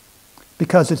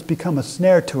 Because it's become a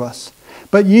snare to us.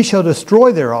 "But ye shall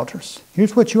destroy their altars."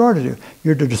 Here's what you are to do.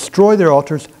 You're to destroy their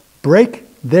altars, break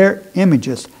their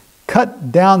images,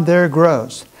 cut down their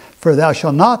groves. For thou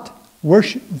shalt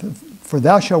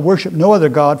worship no other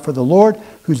God, for the Lord,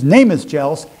 whose name is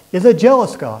jealous, is a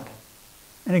jealous God.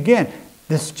 And again,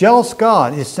 this jealous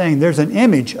God is saying there's an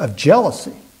image of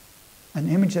jealousy. An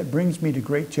image that brings me to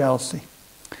great jealousy.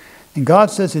 And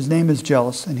God says his name is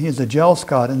jealous, and he is a jealous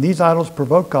God, and these idols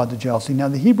provoke God to jealousy. Now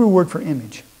the Hebrew word for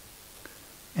image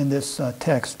in this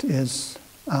text is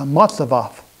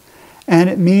matzavath. And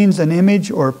it means an image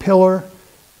or pillar.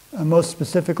 Most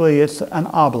specifically, it's an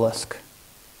obelisk.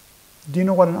 Do you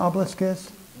know what an obelisk is?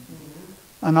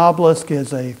 An obelisk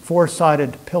is a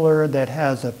four-sided pillar that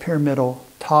has a pyramidal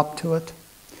top to it.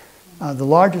 The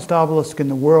largest obelisk in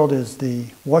the world is the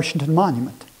Washington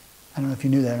Monument. I don't know if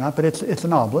you knew that or not, but it's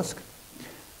an obelisk.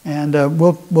 And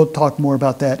we'll talk more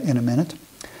about that in a minute.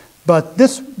 But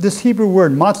this Hebrew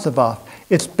word, matzavath,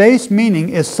 its base meaning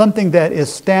is something that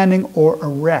is standing or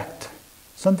erect.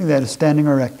 Something that is standing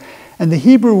or erect. And the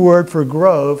Hebrew word for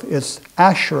grove is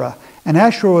Asherah. And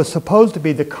Asherah was supposed to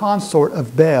be the consort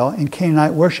of Baal in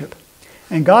Canaanite worship.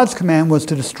 And God's command was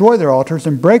to destroy their altars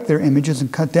and break their images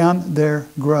and cut down their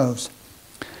groves.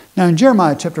 Now in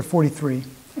Jeremiah chapter 43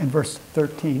 and verse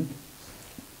 13,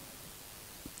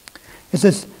 it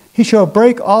says, "He shall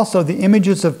break also the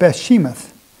images of Beth-shemesh,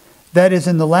 that is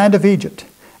in the land of Egypt,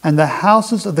 and the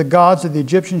houses of the gods of the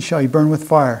Egyptians shall he burn with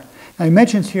fire." Now he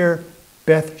mentions here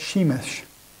Beth-shemesh.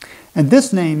 And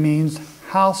this name means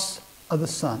house of the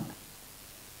sun.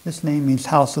 This name means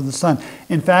house of the sun.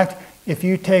 In fact, if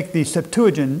you take the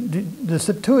Septuagint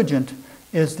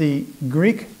is the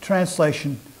Greek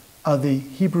translation of the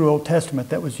Hebrew Old Testament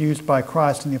that was used by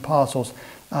Christ and the apostles.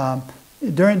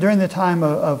 During the time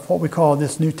of what we call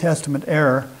this New Testament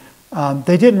era,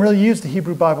 they didn't really use the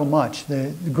Hebrew Bible much.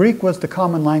 The Greek was the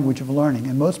common language of learning,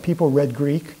 and most people read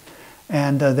Greek,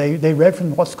 and they read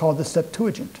from what's called the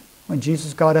Septuagint. When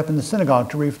Jesus got up in the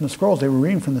synagogue to read from the scrolls, they were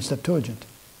reading from the Septuagint.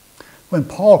 When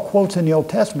Paul quotes in the Old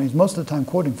Testament, he's most of the time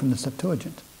quoting from the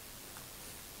Septuagint.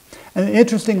 And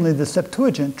interestingly, the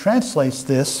Septuagint translates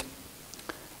this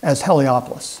as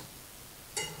Heliopolis.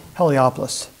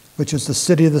 Heliopolis, which is the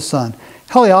city of the sun.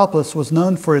 Heliopolis was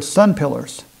known for its sun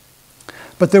pillars.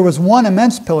 But there was one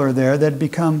immense pillar there that had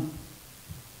become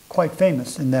quite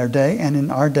famous in their day and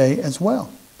in our day as well.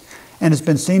 And it's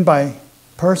been seen by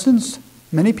persons,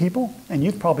 many people, and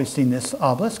you've probably seen this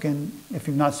obelisk, and if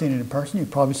you've not seen it in person,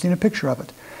 you've probably seen a picture of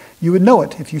it. You would know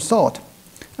it if you saw it.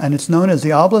 And it's known as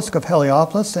the Obelisk of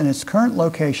Heliopolis, and its current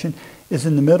location is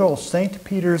in the middle of St.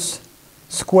 Peter's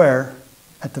Square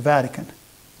at the Vatican.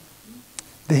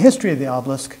 The history of the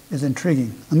obelisk is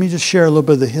intriguing. Let me just share a little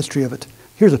bit of the history of it.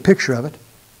 Here's a picture of it.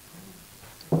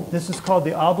 This is called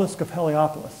the Obelisk of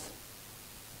Heliopolis.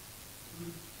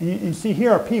 And you see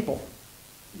here are people.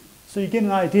 So you get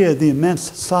an idea of the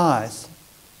immense size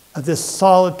of this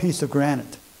solid piece of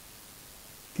granite.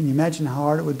 Can you imagine how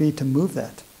hard it would be to move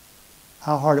that?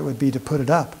 How hard it would be to put it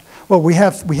up? Well, we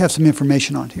have some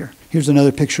information on here. Here's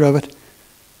another picture of it.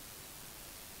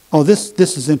 Oh, this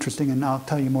is interesting, and I'll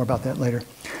tell you more about that later.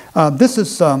 This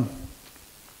is a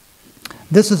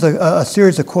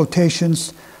series of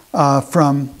quotations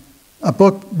from a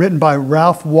book written by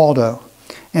Ralph Waldo,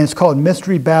 and it's called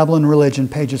Mystery, Babylon, Religion,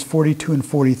 pages 42 and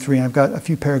 43. And I've got a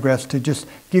few paragraphs to just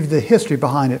give you the history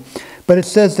behind it. But it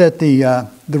says that the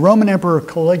Roman Emperor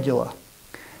Caligula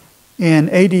in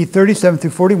AD 37 through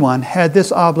 41 had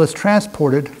this obelisk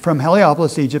transported from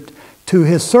Heliopolis, Egypt, to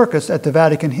his circus at the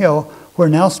Vatican Hill, where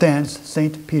now stands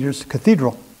St. Peter's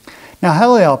Cathedral. Now,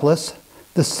 Heliopolis,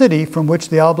 the city from which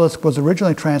the obelisk was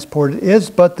originally transported, is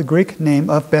but the Greek name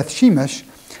of Beth Shemesh,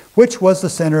 which was the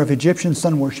center of Egyptian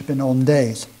sun worship in olden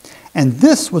days. And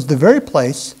this was the very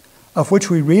place of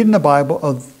which we read in the Bible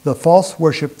of the false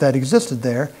worship that existed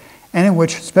there, and in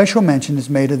which special mention is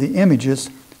made of the images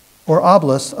or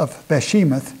obelisks of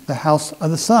Beth-Shemesh, the house of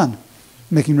the sun,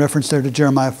 making reference there to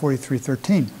Jeremiah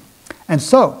 43:13. And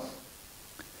so,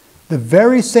 the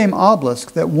very same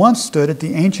obelisk that once stood at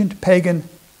the ancient pagan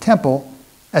temple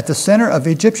at the center of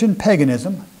Egyptian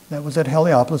paganism, that was at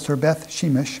Heliopolis or Beth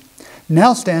Shemesh,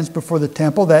 now stands before the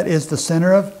temple that is the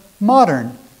center of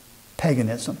modern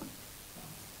paganism.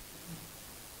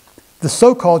 The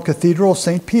so-called Cathedral of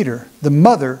St. Peter, the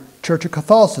mother church of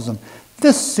Catholicism.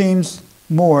 This seems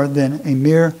more than a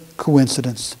mere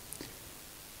coincidence.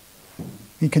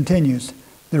 He continues,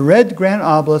 the red granite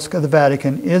obelisk of the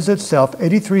Vatican is itself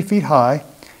 83 feet high.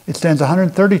 It stands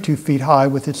 132 feet high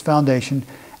with its foundation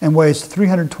and weighs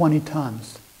 320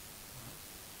 tons.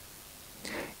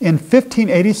 In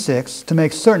 1586, to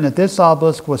make certain that this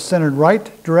obelisk was centered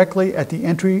right directly at the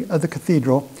entry of the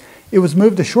cathedral, it was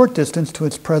moved a short distance to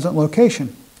its present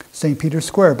location, St. Peter's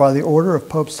Square, by the order of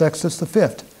Pope Sextus V.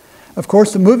 Of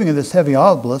course, the moving of this heavy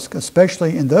obelisk,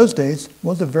 especially in those days,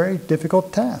 was a very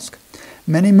difficult task.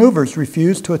 Many movers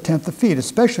refused to attempt the feat,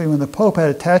 especially when the Pope had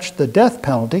attached the death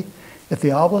penalty if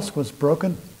the obelisk was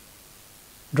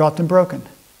dropped and broken.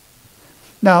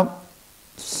 Now,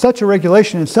 such a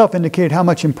regulation itself indicated how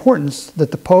much importance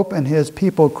that the Pope and his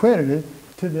people credited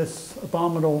to this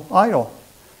abominable idol.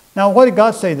 Now, what did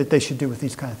God say that they should do with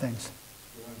these kind of things?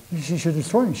 You should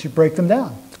destroy them. You should break them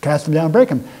down. Cast them down and break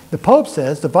them. The Pope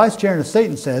says, the vicegerent of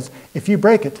Satan says, if you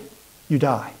break it, you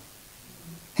die.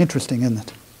 Interesting, isn't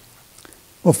it?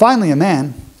 Well, finally, a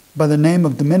man by the name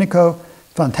of Domenico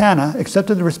Fontana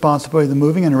accepted the responsibility of the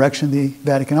moving and erection of the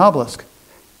Vatican obelisk.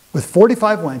 With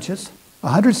 45 wenches,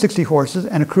 160 horses,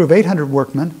 and a crew of 800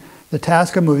 workmen, the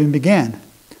task of moving began.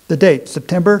 The date,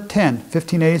 September 10,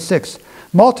 1586.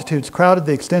 Multitudes crowded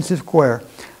the extensive square.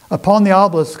 While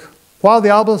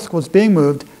the obelisk was being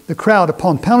moved, the crowd,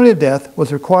 upon penalty of death,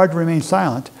 was required to remain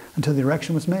silent until the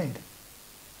erection was made.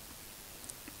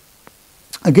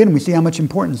 Again, we see how much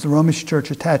importance the Roman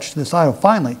Church attached to this idol.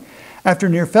 Finally, after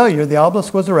near failure, the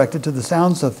obelisk was erected to the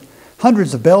sounds of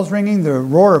hundreds of bells ringing, the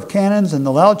roar of cannons, and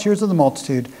the loud cheers of the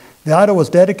multitude. The idol was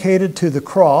dedicated to the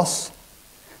cross.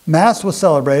 Mass was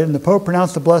celebrated, and the Pope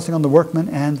pronounced a blessing on the workmen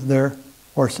and their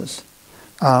horses.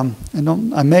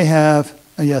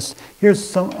 Yes,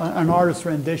 here's an artist's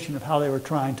rendition of how they were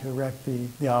trying to erect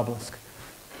the obelisk.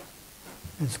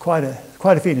 It's quite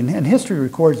a feat, and history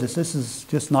records this. This is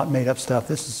just not made up stuff.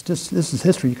 This is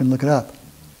history. You can look it up.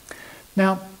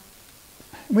 Now,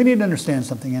 we need to understand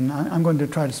something, and I'm going to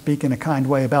try to speak in a kind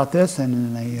way about this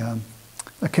and in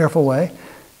a careful way.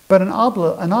 But an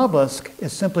obelisk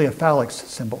is simply a phallic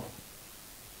symbol.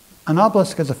 An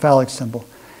obelisk is a phallic symbol.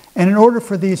 And in order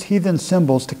for these heathen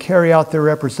symbols to carry out their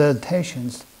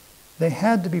representations, they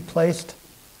had to be placed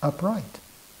upright,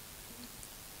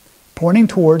 pointing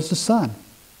towards the sun.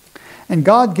 And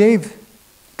God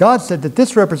said that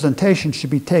this representation should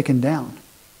be taken down.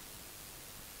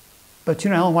 But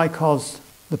Ellen White calls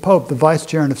the Pope the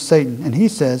vicegerent of Satan, and he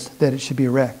says that it should be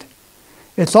erect.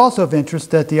 It's also of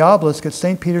interest that the obelisk at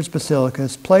St. Peter's Basilica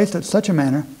is placed at such a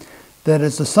manner that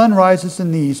as the sun rises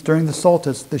in the east during the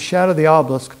solstice, the shadow of the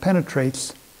obelisk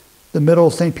penetrates the middle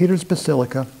of St. Peter's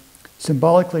Basilica,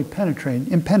 symbolically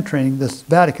penetrating this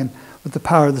Vatican with the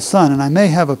power of the sun. And I may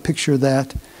have a picture of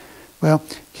that. Well,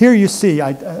 here you see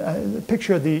a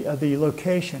picture of the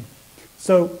location.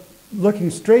 So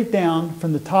looking straight down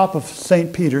from the top of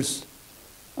St. Peter's,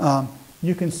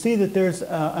 you can see that there's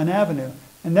an avenue.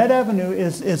 And that avenue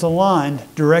is aligned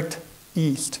direct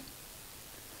east.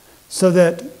 So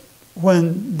that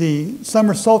when the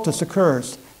summer solstice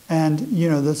occurs and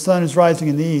the sun is rising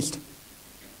in the east,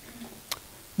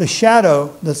 the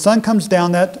sun comes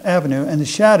down that avenue, and the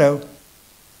shadow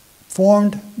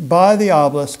formed by the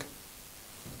obelisk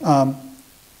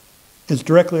is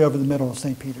directly over the middle of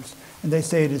St. Peter's. And they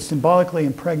say it is symbolically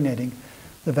impregnating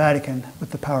the Vatican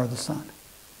with the power of the sun.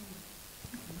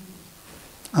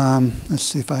 Let's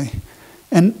see if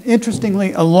and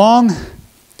interestingly, along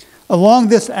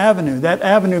this avenue, that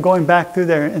avenue going back through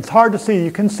there, it's hard to see,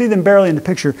 you can see them barely in the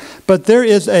picture, but there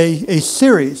is a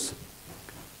series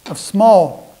of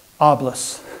small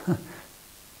obelisks,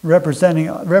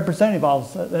 representative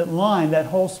obelisks that line that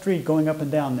whole street going up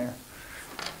and down there.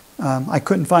 I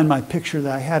couldn't find my picture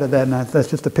that I had of that, and that's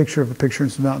just a picture of a picture.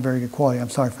 It's not very good quality. I'm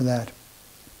sorry for that.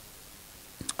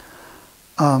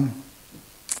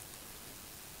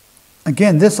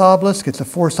 Again, this obelisk, it's a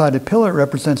four-sided pillar. It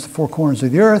represents the four corners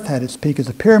of the earth. At its peak is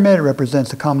a pyramid. It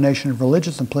represents a combination of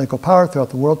religious and political power throughout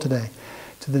the world today.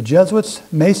 To the Jesuits,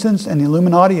 Masons, and the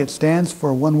Illuminati, it stands for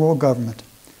a one-world government.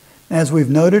 As we've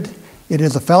noted, it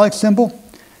is a phallic symbol,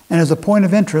 and as a point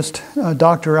of interest,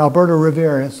 Dr. Alberto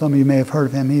Rivera, some of you may have heard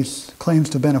of him, he claims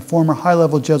to have been a former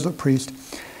high-level Jesuit priest.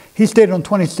 He stated on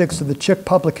 26 of the Chick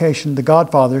publication, The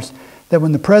Godfathers, that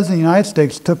when the President of the United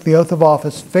States took the oath of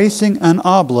office facing an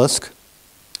obelisk,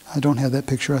 I don't have that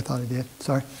picture, I thought I did,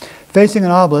 sorry. Facing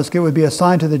an obelisk, it would be a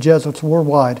sign to the Jesuits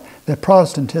worldwide that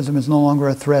Protestantism is no longer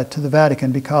a threat to the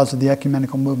Vatican because of the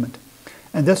ecumenical movement.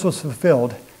 And this was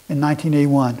fulfilled in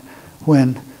 1981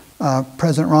 when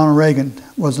President Ronald Reagan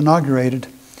was inaugurated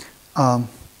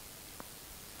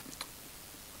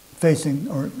facing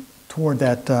or toward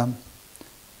that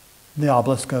the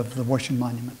obelisk of the Washington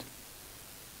Monument.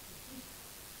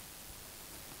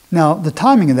 Now, the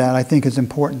timing of that, I think, is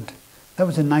important. That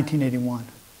was in 1981.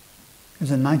 It was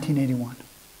in 1981.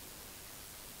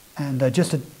 And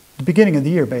just at the beginning of the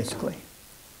year, basically.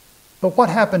 But what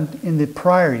happened in the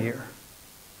prior year,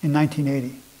 in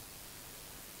 1980?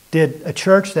 Did a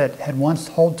church that had once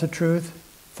held to truth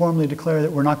formally declare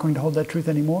that we're not going to hold that truth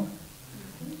anymore?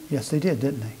 Yes, they did,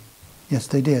 didn't they? Yes,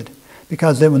 they did.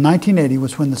 Because then in 1980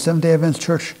 was when the Seventh-day Adventist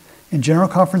Church in General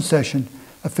Conference session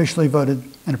officially voted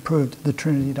and approved the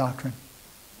Trinity doctrine.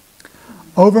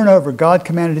 Over and over, God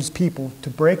commanded His people to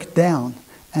break down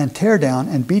and tear down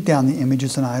and beat down the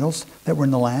images and idols that were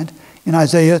in the land. In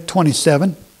Isaiah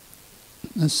 27,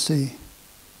 let's see,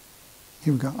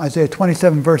 here we go, Isaiah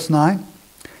 27 verse 9,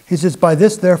 He says, "By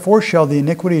this therefore shall the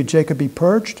iniquity of Jacob be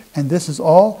purged, and this is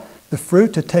all the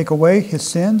fruit to take away his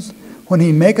sins, when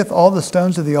he maketh all the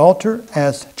stones of the altar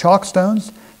as chalk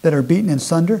stones that are beaten in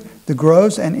sunder, the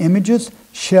groves and images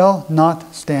shall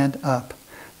not stand up."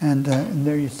 And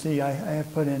there you see, I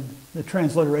have put in the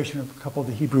transliteration of a couple of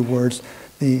the Hebrew words,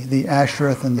 the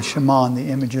Ashereth and the Shaman, the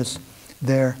images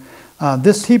there.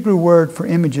 This Hebrew word for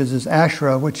images is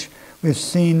Asherah, which we've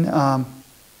seen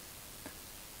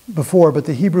before, but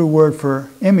the Hebrew word for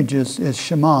images is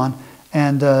Shaman.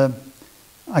 And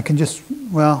I can just,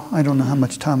 well, I don't know how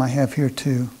much time I have here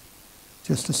to,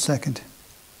 just a second.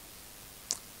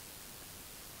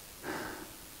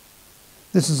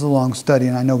 This is a long study,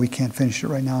 and I know we can't finish it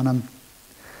right now, and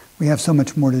we have so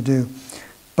much more to do.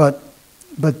 But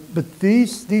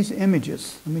these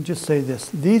images, let me just say this,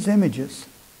 these images,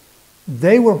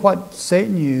 they were what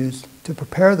Satan used to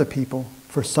prepare the people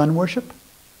for sun worship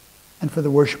and for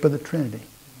the worship of the Trinity.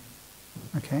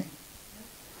 Okay?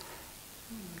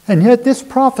 And yet this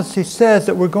prophecy says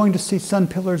that we're going to see sun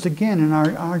pillars again in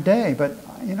our day. But,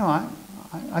 you know,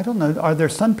 I don't know. Are there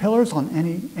sun pillars on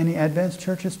any Adventist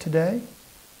churches today?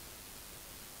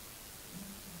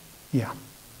 Yeah.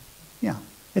 Yeah.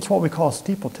 It's what we call a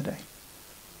steeple today.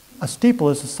 A steeple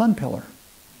is a sun pillar.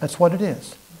 That's what it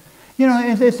is. You know,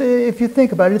 if you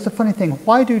think about it, it's a funny thing.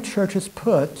 Why do churches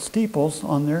put steeples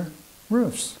on their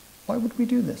roofs? Why would we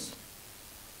do this?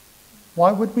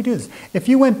 Why would we do this? If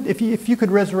you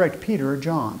could resurrect Peter or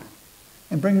John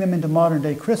and bring them into modern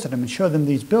day Christendom and show them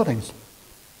these buildings,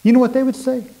 you know what they would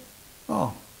say?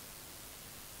 Oh,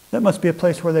 That must be a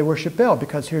place where they worship Baal,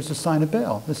 because here's the sign of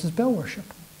Baal. This is Baal worship.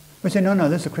 We say, no,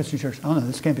 this is a Christian church. Oh, no,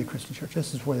 this can't be a Christian church.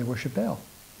 This is where they worship Baal.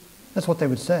 That's what they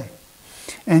would say.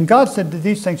 And God said that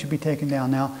these things should be taken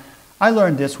down. Now, I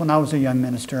learned this when I was a young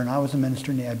minister, and I was a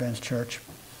minister in the Adventist church.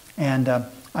 And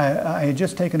I had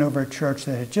just taken over a church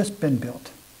that had just been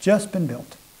built.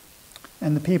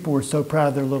 And the people were so proud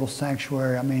of their little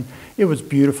sanctuary. I mean, it was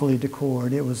beautifully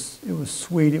decorated. It was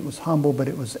sweet. It was humble, but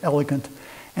it was elegant.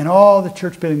 And all the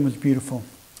church building was beautiful.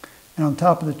 And on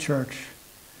top of the church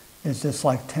is this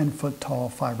like 10-foot tall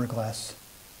fiberglass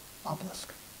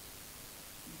obelisk.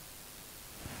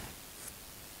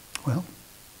 Well,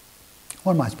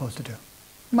 what am I supposed to do?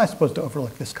 Am I supposed to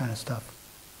overlook this kind of stuff?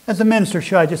 As a minister,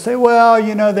 should I just say, well,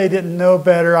 you know, they didn't know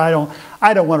better. I don't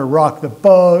want to rock the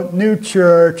boat. New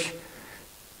church.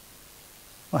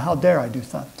 Well, how dare I do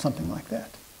something like that?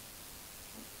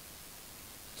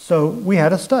 So we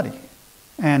had a study,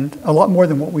 and a lot more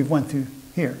than what we've went through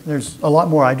here. There's a lot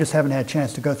more I just haven't had a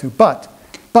chance to go through. But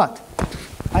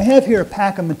I have here a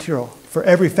pack of material for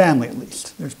every family, at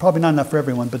least. There's probably not enough for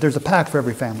everyone, but there's a pack for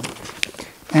every family.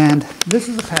 And this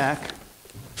is a pack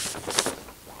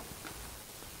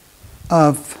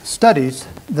of studies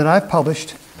that I've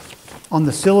published on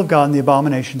the seal of God and the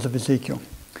abominations of Ezekiel.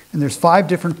 And there's 5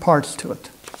 different parts to it.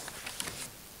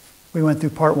 We went through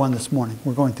part 1 this morning.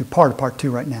 We're going through part of part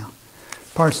 2 right now.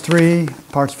 Parts 3,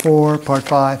 parts 4, part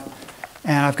 5.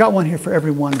 And I've got one here for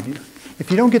every one of you. If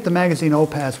you don't get the magazine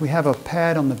Opaz, we have a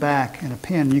pad on the back and a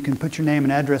pen. You can put your name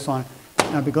and address on it.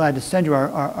 And I'll be glad to send you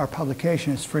our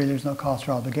publication. It's free. There's no cost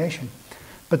or obligation.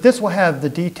 But this will have the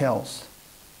details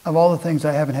of all the things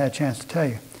I haven't had a chance to tell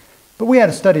you. But we had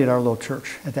a study at our little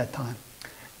church at that time.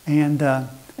 And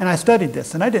I studied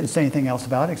this. And I didn't say anything else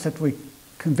about it, except we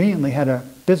conveniently had a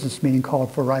business meeting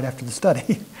called for right after the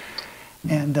study.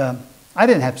 And I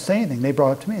didn't have to say anything. They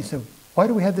brought it to me and said, why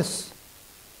do we have this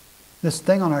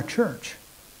thing on our church?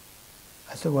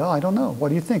 I said, well, I don't know. What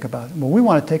do you think about it? Well, we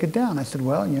want to take it down. I said,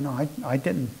 well, you know, I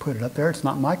didn't put it up there. It's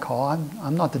not my call.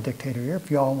 I'm not the dictator here. If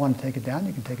you all want to take it down,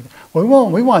 you can take it down. Well,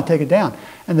 we want to take it down.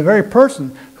 And the very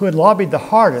person who had lobbied the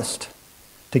hardest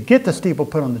to get the steeple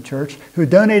put on the church, who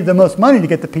donated the most money to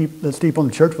get the steeple in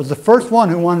the church, was the first one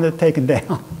who wanted it taken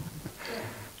down.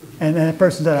 And that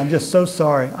person said, I'm just so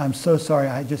sorry. I'm so sorry.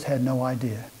 I just had no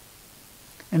idea.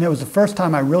 And it was the first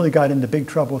time I really got into big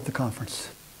trouble with the conference.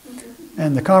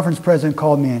 And the conference president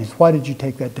called me and he said, why did you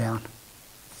take that down?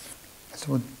 I said,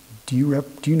 well, do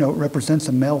you know it represents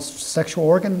a male sexual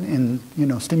organ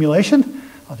in, stimulation?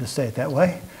 I'll just say it that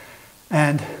way.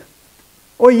 And,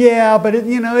 well, yeah, but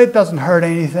it doesn't hurt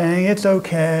anything. It's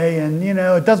okay. And,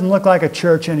 it doesn't look like a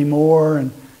church anymore.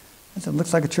 And I said, it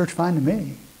looks like a church fine to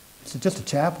me. It's just a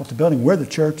chapel. It's a building. We're the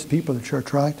church. The people of the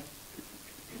church, right?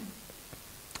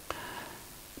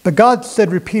 But God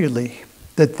said repeatedly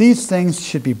that these things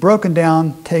should be broken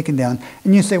down, taken down.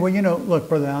 And you say, well, look,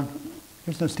 Brother Allen,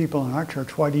 there's no steeple in our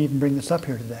church. Why do you even bring this up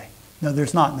here today? No,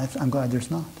 there's not. And I'm glad there's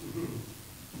not.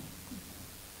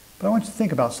 But I want you to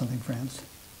think about something, friends.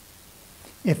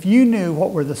 If you knew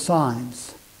what were the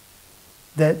signs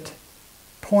that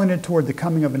pointed toward the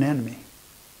coming of an enemy,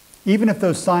 even if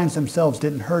those signs themselves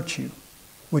didn't hurt you,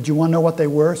 would you want to know what they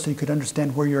were so you could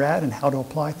understand where you're at and how to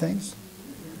apply things?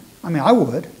 I mean, I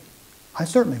would. I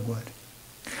certainly would.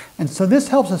 And so this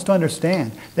helps us to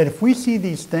understand that if we see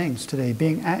these things today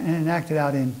being enacted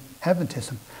out in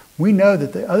Adventism, we know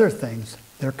that the other things,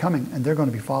 they're coming and they're going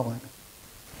to be following.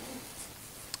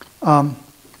 I'm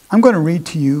going to read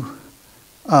to you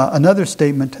another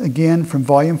statement, again from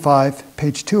Volume 5,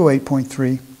 page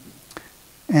 208.3.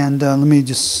 And let me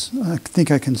just, I think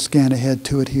I can scan ahead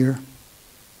to it here.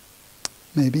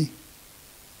 Maybe.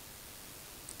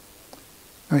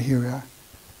 Right, here we are.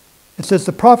 It says,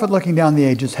 the prophet looking down the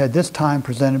ages had this time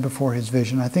presented before his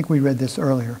vision. I think we read this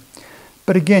earlier.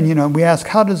 But again, we ask,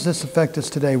 how does this affect us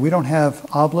today? We don't have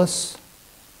obelisks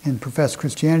in professed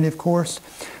Christianity, of course.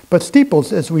 But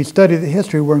steeples, as we study the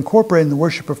history, were incorporated in the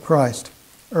worship of Christ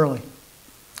early.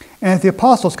 And if the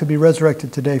apostles could be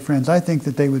resurrected today, friends, I think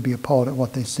that they would be appalled at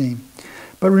what they see.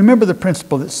 But remember the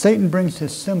principle that Satan brings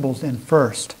his symbols in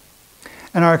first.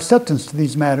 And our acceptance to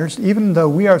these matters, even though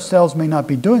we ourselves may not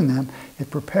be doing them,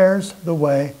 it prepares the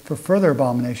way for further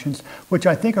abominations, which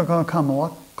I think are going to come a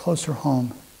lot closer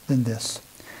home than this.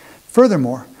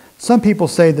 Furthermore, some people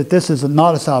say that this is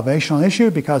not a salvational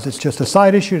issue because it's just a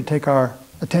side issue to take our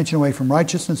attention away from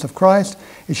righteousness of Christ.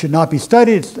 It should not be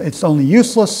studied. It's only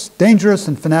useless, dangerous,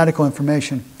 and fanatical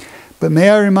information. But may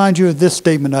I remind you of this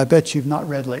statement I bet you've not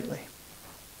read lately.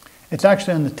 It's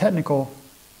actually on the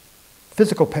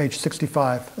physical page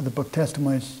 65 of the book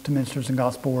Testimonies to Ministers and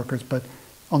Gospel Workers, but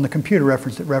On the computer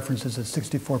reference, it references at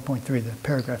 64.3. The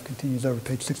paragraph continues over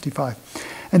page 65.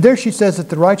 And there she says that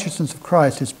the righteousness of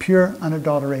Christ is pure,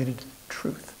 unadulterated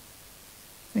truth.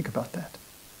 Think about that.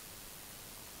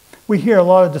 We hear a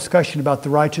lot of discussion about the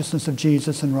righteousness of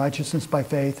Jesus and righteousness by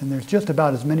faith, and there's just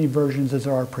about as many versions as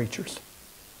there are preachers.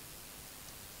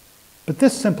 But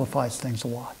this simplifies things a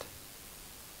lot.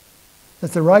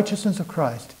 That the righteousness of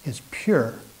Christ is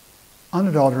pure,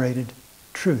 unadulterated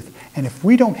truth. And if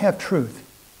we don't have truth,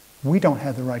 we don't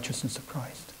have the righteousness of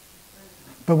Christ.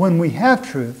 But when we have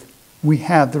truth, we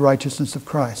have the righteousness of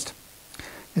Christ.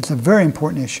 It's a very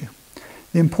important issue.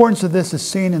 The importance of this is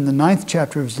seen in the 9th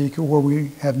chapter of Ezekiel, where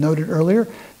we have noted earlier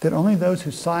that only those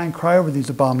who sigh and cry over these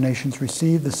abominations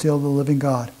receive the seal of the living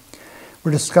God.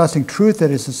 We're discussing truth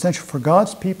that is essential for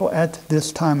God's people at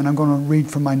this time, and I'm going to read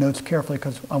from my notes carefully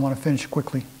because I want to finish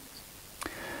quickly.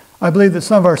 I believe that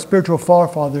some of our spiritual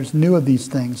forefathers knew of these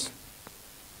things.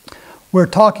 We're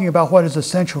talking about what is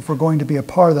essential for going to be a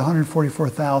part of the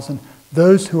 144,000,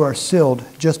 those who are sealed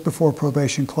just before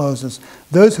probation closes.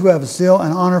 Those who have a zeal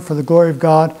and honor for the glory of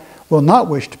God will not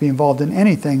wish to be involved in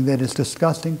anything that is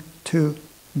disgusting to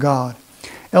God.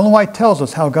 Ellen White tells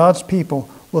us how God's people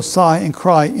will sigh and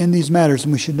cry in these matters,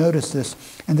 and we should notice this.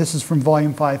 And this is from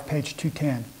Volume 5, page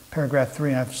 210, paragraph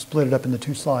 3, and I've split it up into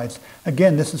 2 slides.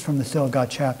 Again, this is from the Seal of God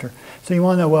chapter. So you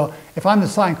want to know, well, if I'm to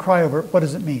sigh and cry over it, what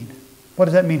does it mean? What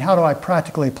does that mean? How do I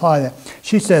practically apply that?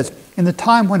 She says, in the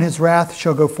time when his wrath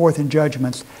shall go forth in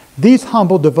judgments, these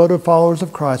humble, devoted followers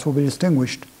of Christ will be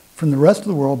distinguished from the rest of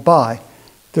the world by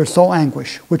their soul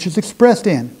anguish, which is expressed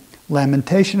in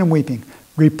lamentation and weeping,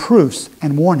 reproofs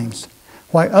and warnings,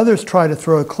 while others try to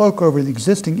throw a cloak over the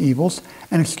existing evils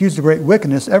and excuse the great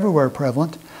wickedness everywhere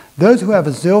prevalent. Those who have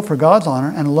a zeal for God's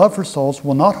honor and a love for souls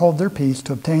will not hold their peace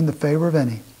to obtain the favor of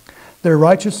any. Their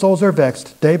righteous souls are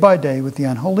vexed day by day with the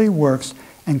unholy works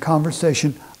and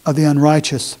conversation of the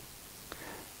unrighteous.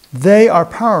 They are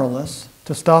powerless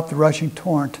to stop the rushing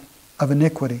torrent of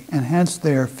iniquity, and hence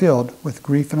they are filled with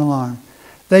grief and alarm.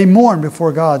 They mourn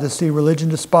before God to see religion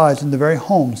despised in the very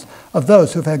homes of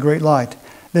those who have had great light.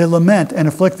 They lament and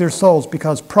afflict their souls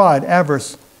because pride,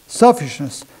 avarice,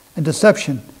 selfishness, and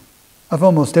deception of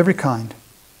almost every kind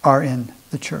are in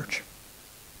the church.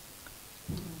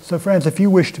 So friends, if you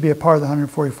wish to be a part of the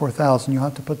 144,000, you'll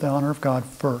have to put the honor of God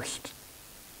first.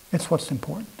 It's what's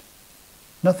important.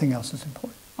 Nothing else is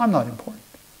important. I'm not important.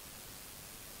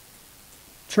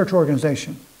 Church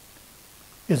organization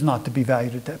is not to be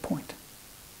valued at that point,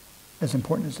 as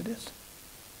important as it is.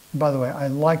 And by the way, I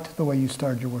liked the way you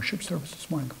started your worship service this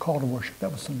morning, the call to worship.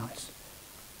 That was so nice.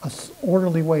 An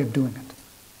orderly way of doing it.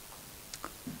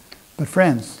 But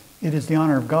friends, it is the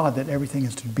honor of God that everything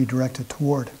is to be directed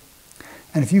toward.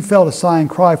 And if you fail to sigh and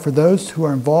cry for those who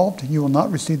are involved, you will not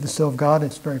receive the seal of God.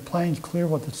 It's very plain, it's clear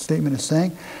what the statement is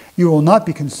saying. You will not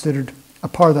be considered a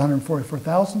part of the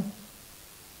 144,000.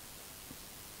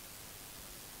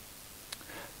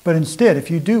 But instead,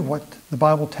 if you do what the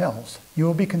Bible tells, you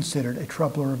will be considered a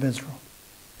troubler of Israel.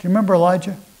 Do you remember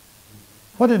Elijah?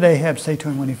 What did Ahab say to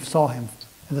him when he saw him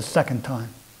the second time?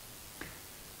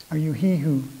 Are you he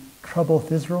who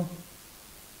troubleth Israel?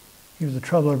 He was the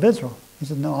troubler of Israel. He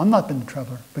said, no, I'm not been the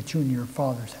troubler, but you and your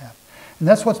fathers have. And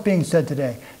that's what's being said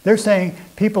today. They're saying,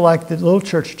 people like the little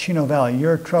church of Chino Valley,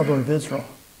 you're a troubler of Israel.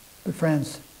 But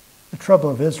friends, the trouble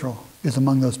of Israel is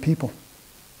among those people.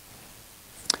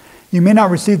 You may not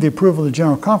receive the approval of the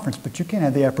General Conference, but you can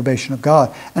have the approbation of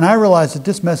God. And I realize that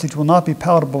this message will not be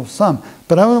palatable to some,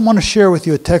 but I want to share with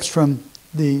you a text from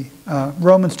the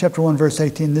Romans chapter 1, verse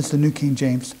 18. This is the New King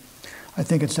James. I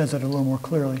think it says it a little more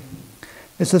clearly.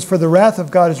 It says, for the wrath of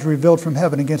God is revealed from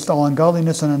heaven against all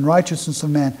ungodliness and unrighteousness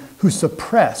of man who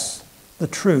suppress the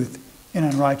truth in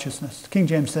unrighteousness. King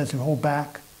James says who hold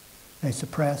back, they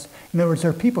suppress. In other words, there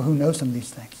are people who know some of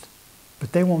these things,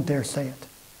 but they won't dare say it.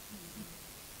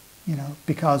 You know,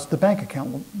 because the bank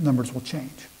account numbers will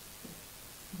change.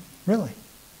 Really.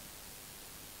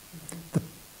 The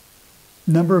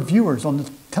number of viewers on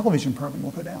the television program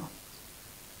will go down.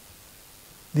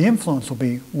 The influence will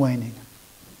be waning.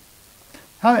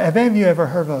 Have any of you ever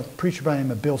heard of a preacher by the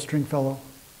name of Bill Stringfellow?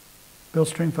 Bill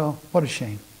Stringfellow? What a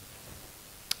shame.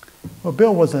 Well,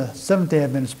 Bill was a Seventh-day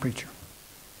Adventist preacher.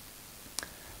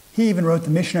 He even wrote the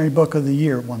Missionary Book of the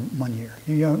Year one year.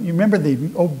 You remember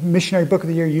the old Missionary Book of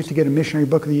the Year? You used to get a Missionary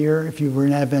Book of the Year if you were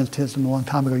in Adventism a long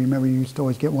time ago. You remember you used to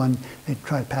always get one. They'd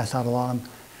try to pass out a lot of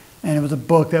them. And it was a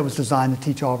book that was designed to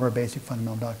teach all of our basic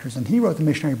fundamental doctrines. And he wrote the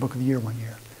Missionary Book of the Year one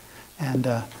year. And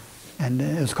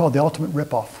it was called The Ultimate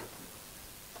Ripoff.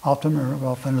 Ultimate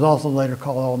Ripoff. And it was also later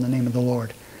called All in the Name of the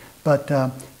Lord. But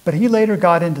he later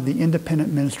got into the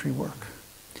independent ministry work.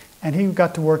 And he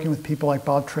got to working with people like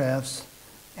Bob Treves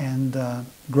and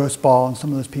Gross Ball and some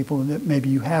of those people that maybe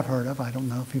you have heard of. I don't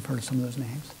know if you've heard of some of those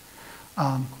names.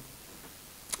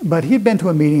 But he'd been to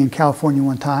a meeting in California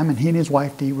one time, and he and his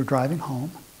wife Dee were driving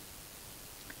home.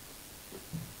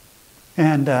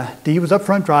 And Dee was up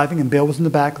front driving, and Bill was in the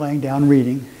back laying down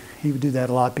reading. He would do that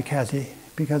a lot because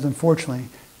unfortunately,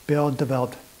 Bill had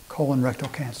developed colon rectal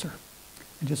cancer.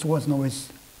 It just wasn't always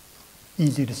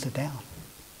easy to sit down.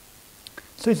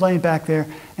 So he's laying back there,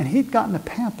 and he'd gotten a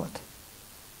pamphlet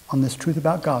on this truth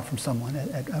about God from someone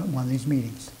at one of these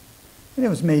meetings. And it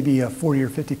was maybe a 40 or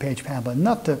 50-page pamphlet,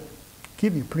 enough to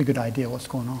give you a pretty good idea what's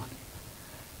going on.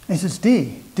 And he says,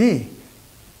 Dee,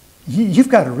 you've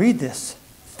got to read this.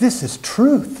 This is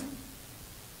truth.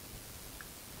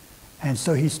 And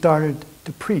so he started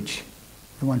to preach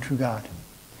the one true God.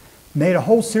 Made a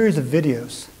whole series of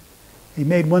videos. He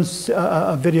made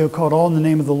a video called All in the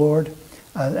Name of the Lord.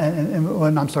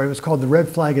 I'm sorry, it was called The Red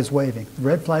Flag is Waving. The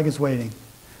Red Flag is Waving.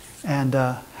 And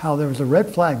how there was a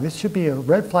red flag. This should be a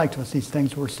red flag to us, these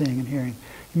things we're seeing and hearing.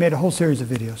 He made a whole series of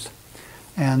videos.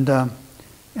 And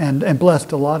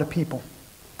blessed a lot of people.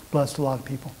 Blessed a lot of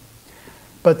people.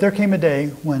 But there came a day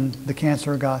when the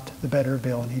cancer got the better of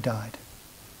Bill and he died.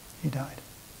 He died.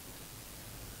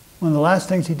 One of the last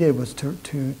things he did was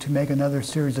to make another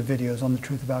series of videos on the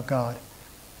truth about God.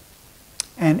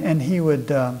 And he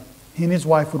and his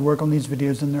wife would work on these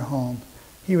videos in their home.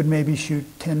 He would maybe shoot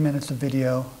 10 minutes of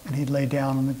video, and he'd lay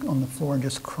down on the floor and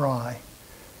just cry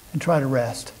and try to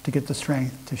rest to get the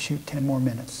strength to shoot 10 more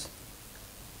minutes.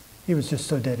 He was just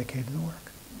so dedicated to the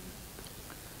work.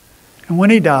 And when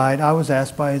he died, I was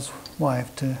asked by his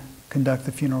wife to conduct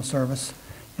the funeral service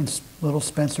in Little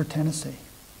Spencer, Tennessee,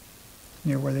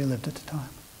 near where they lived at the time.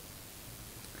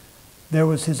 There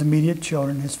was his immediate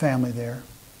children, his family there.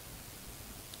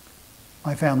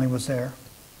 My family was there.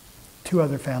 2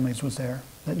 other families was there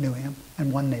that knew him,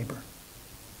 and 1 neighbor.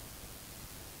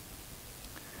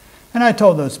 And I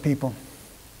told those people,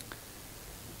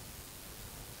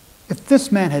 if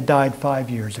this man had died 5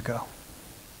 years ago,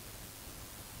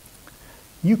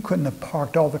 you couldn't have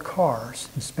parked all the cars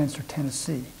in Spencer,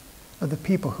 Tennessee, of the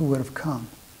people who would have come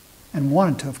and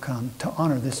wanted to have come to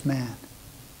honor this man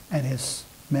and his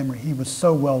memory. He was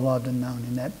so well loved and known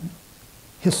in that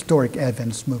historic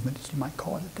Adventist movement, as you might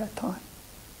call it at that time.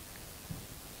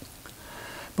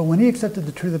 But when he accepted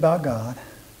the truth about God,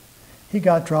 he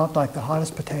got dropped like the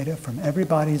hottest potato from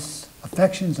everybody's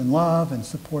affections and love and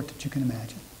support that you can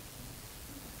imagine.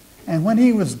 And when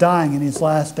he was dying in his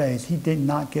last days, he did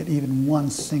not get even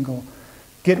one single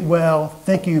get well,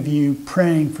 thinking of you,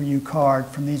 praying for you card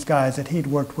from these guys that he'd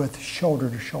worked with shoulder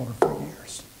to shoulder for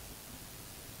years.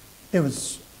 It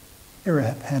was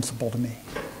irreprehensible to me.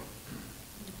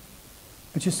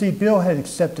 But you see, Bill had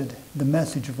accepted the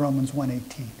message of Romans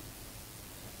 1:18.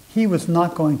 He was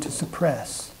not going to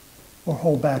suppress or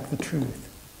hold back the truth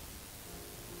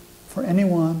for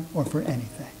anyone or for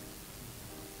anything.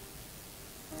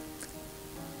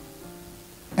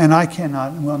 And I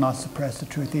cannot and will not suppress the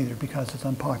truth either because it's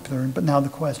unpopular. But now the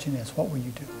question is, what will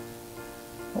you do?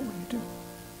 What will you do?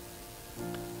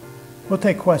 We'll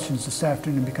take questions this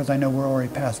afternoon because I know we're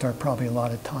already past our probably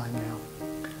allotted time now.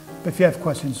 But if you have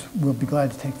questions, we'll be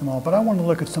glad to take them all. But I want to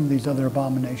look at some of these other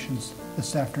abominations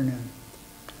this afternoon,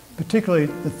 particularly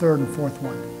the 3rd and 4th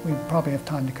one. We probably have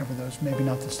time to cover those, maybe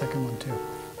not the 2nd one too.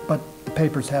 But the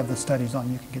papers have the studies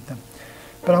on, you can get them.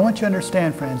 But I want you to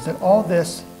understand, friends, that all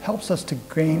this helps us to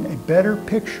gain a better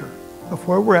picture of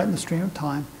where we're at in the stream of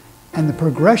time and the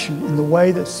progression in the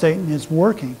way that Satan is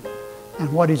working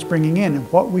and what he's bringing in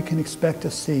and what we can expect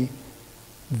to see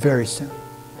very soon.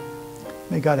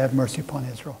 May God have mercy upon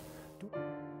Israel.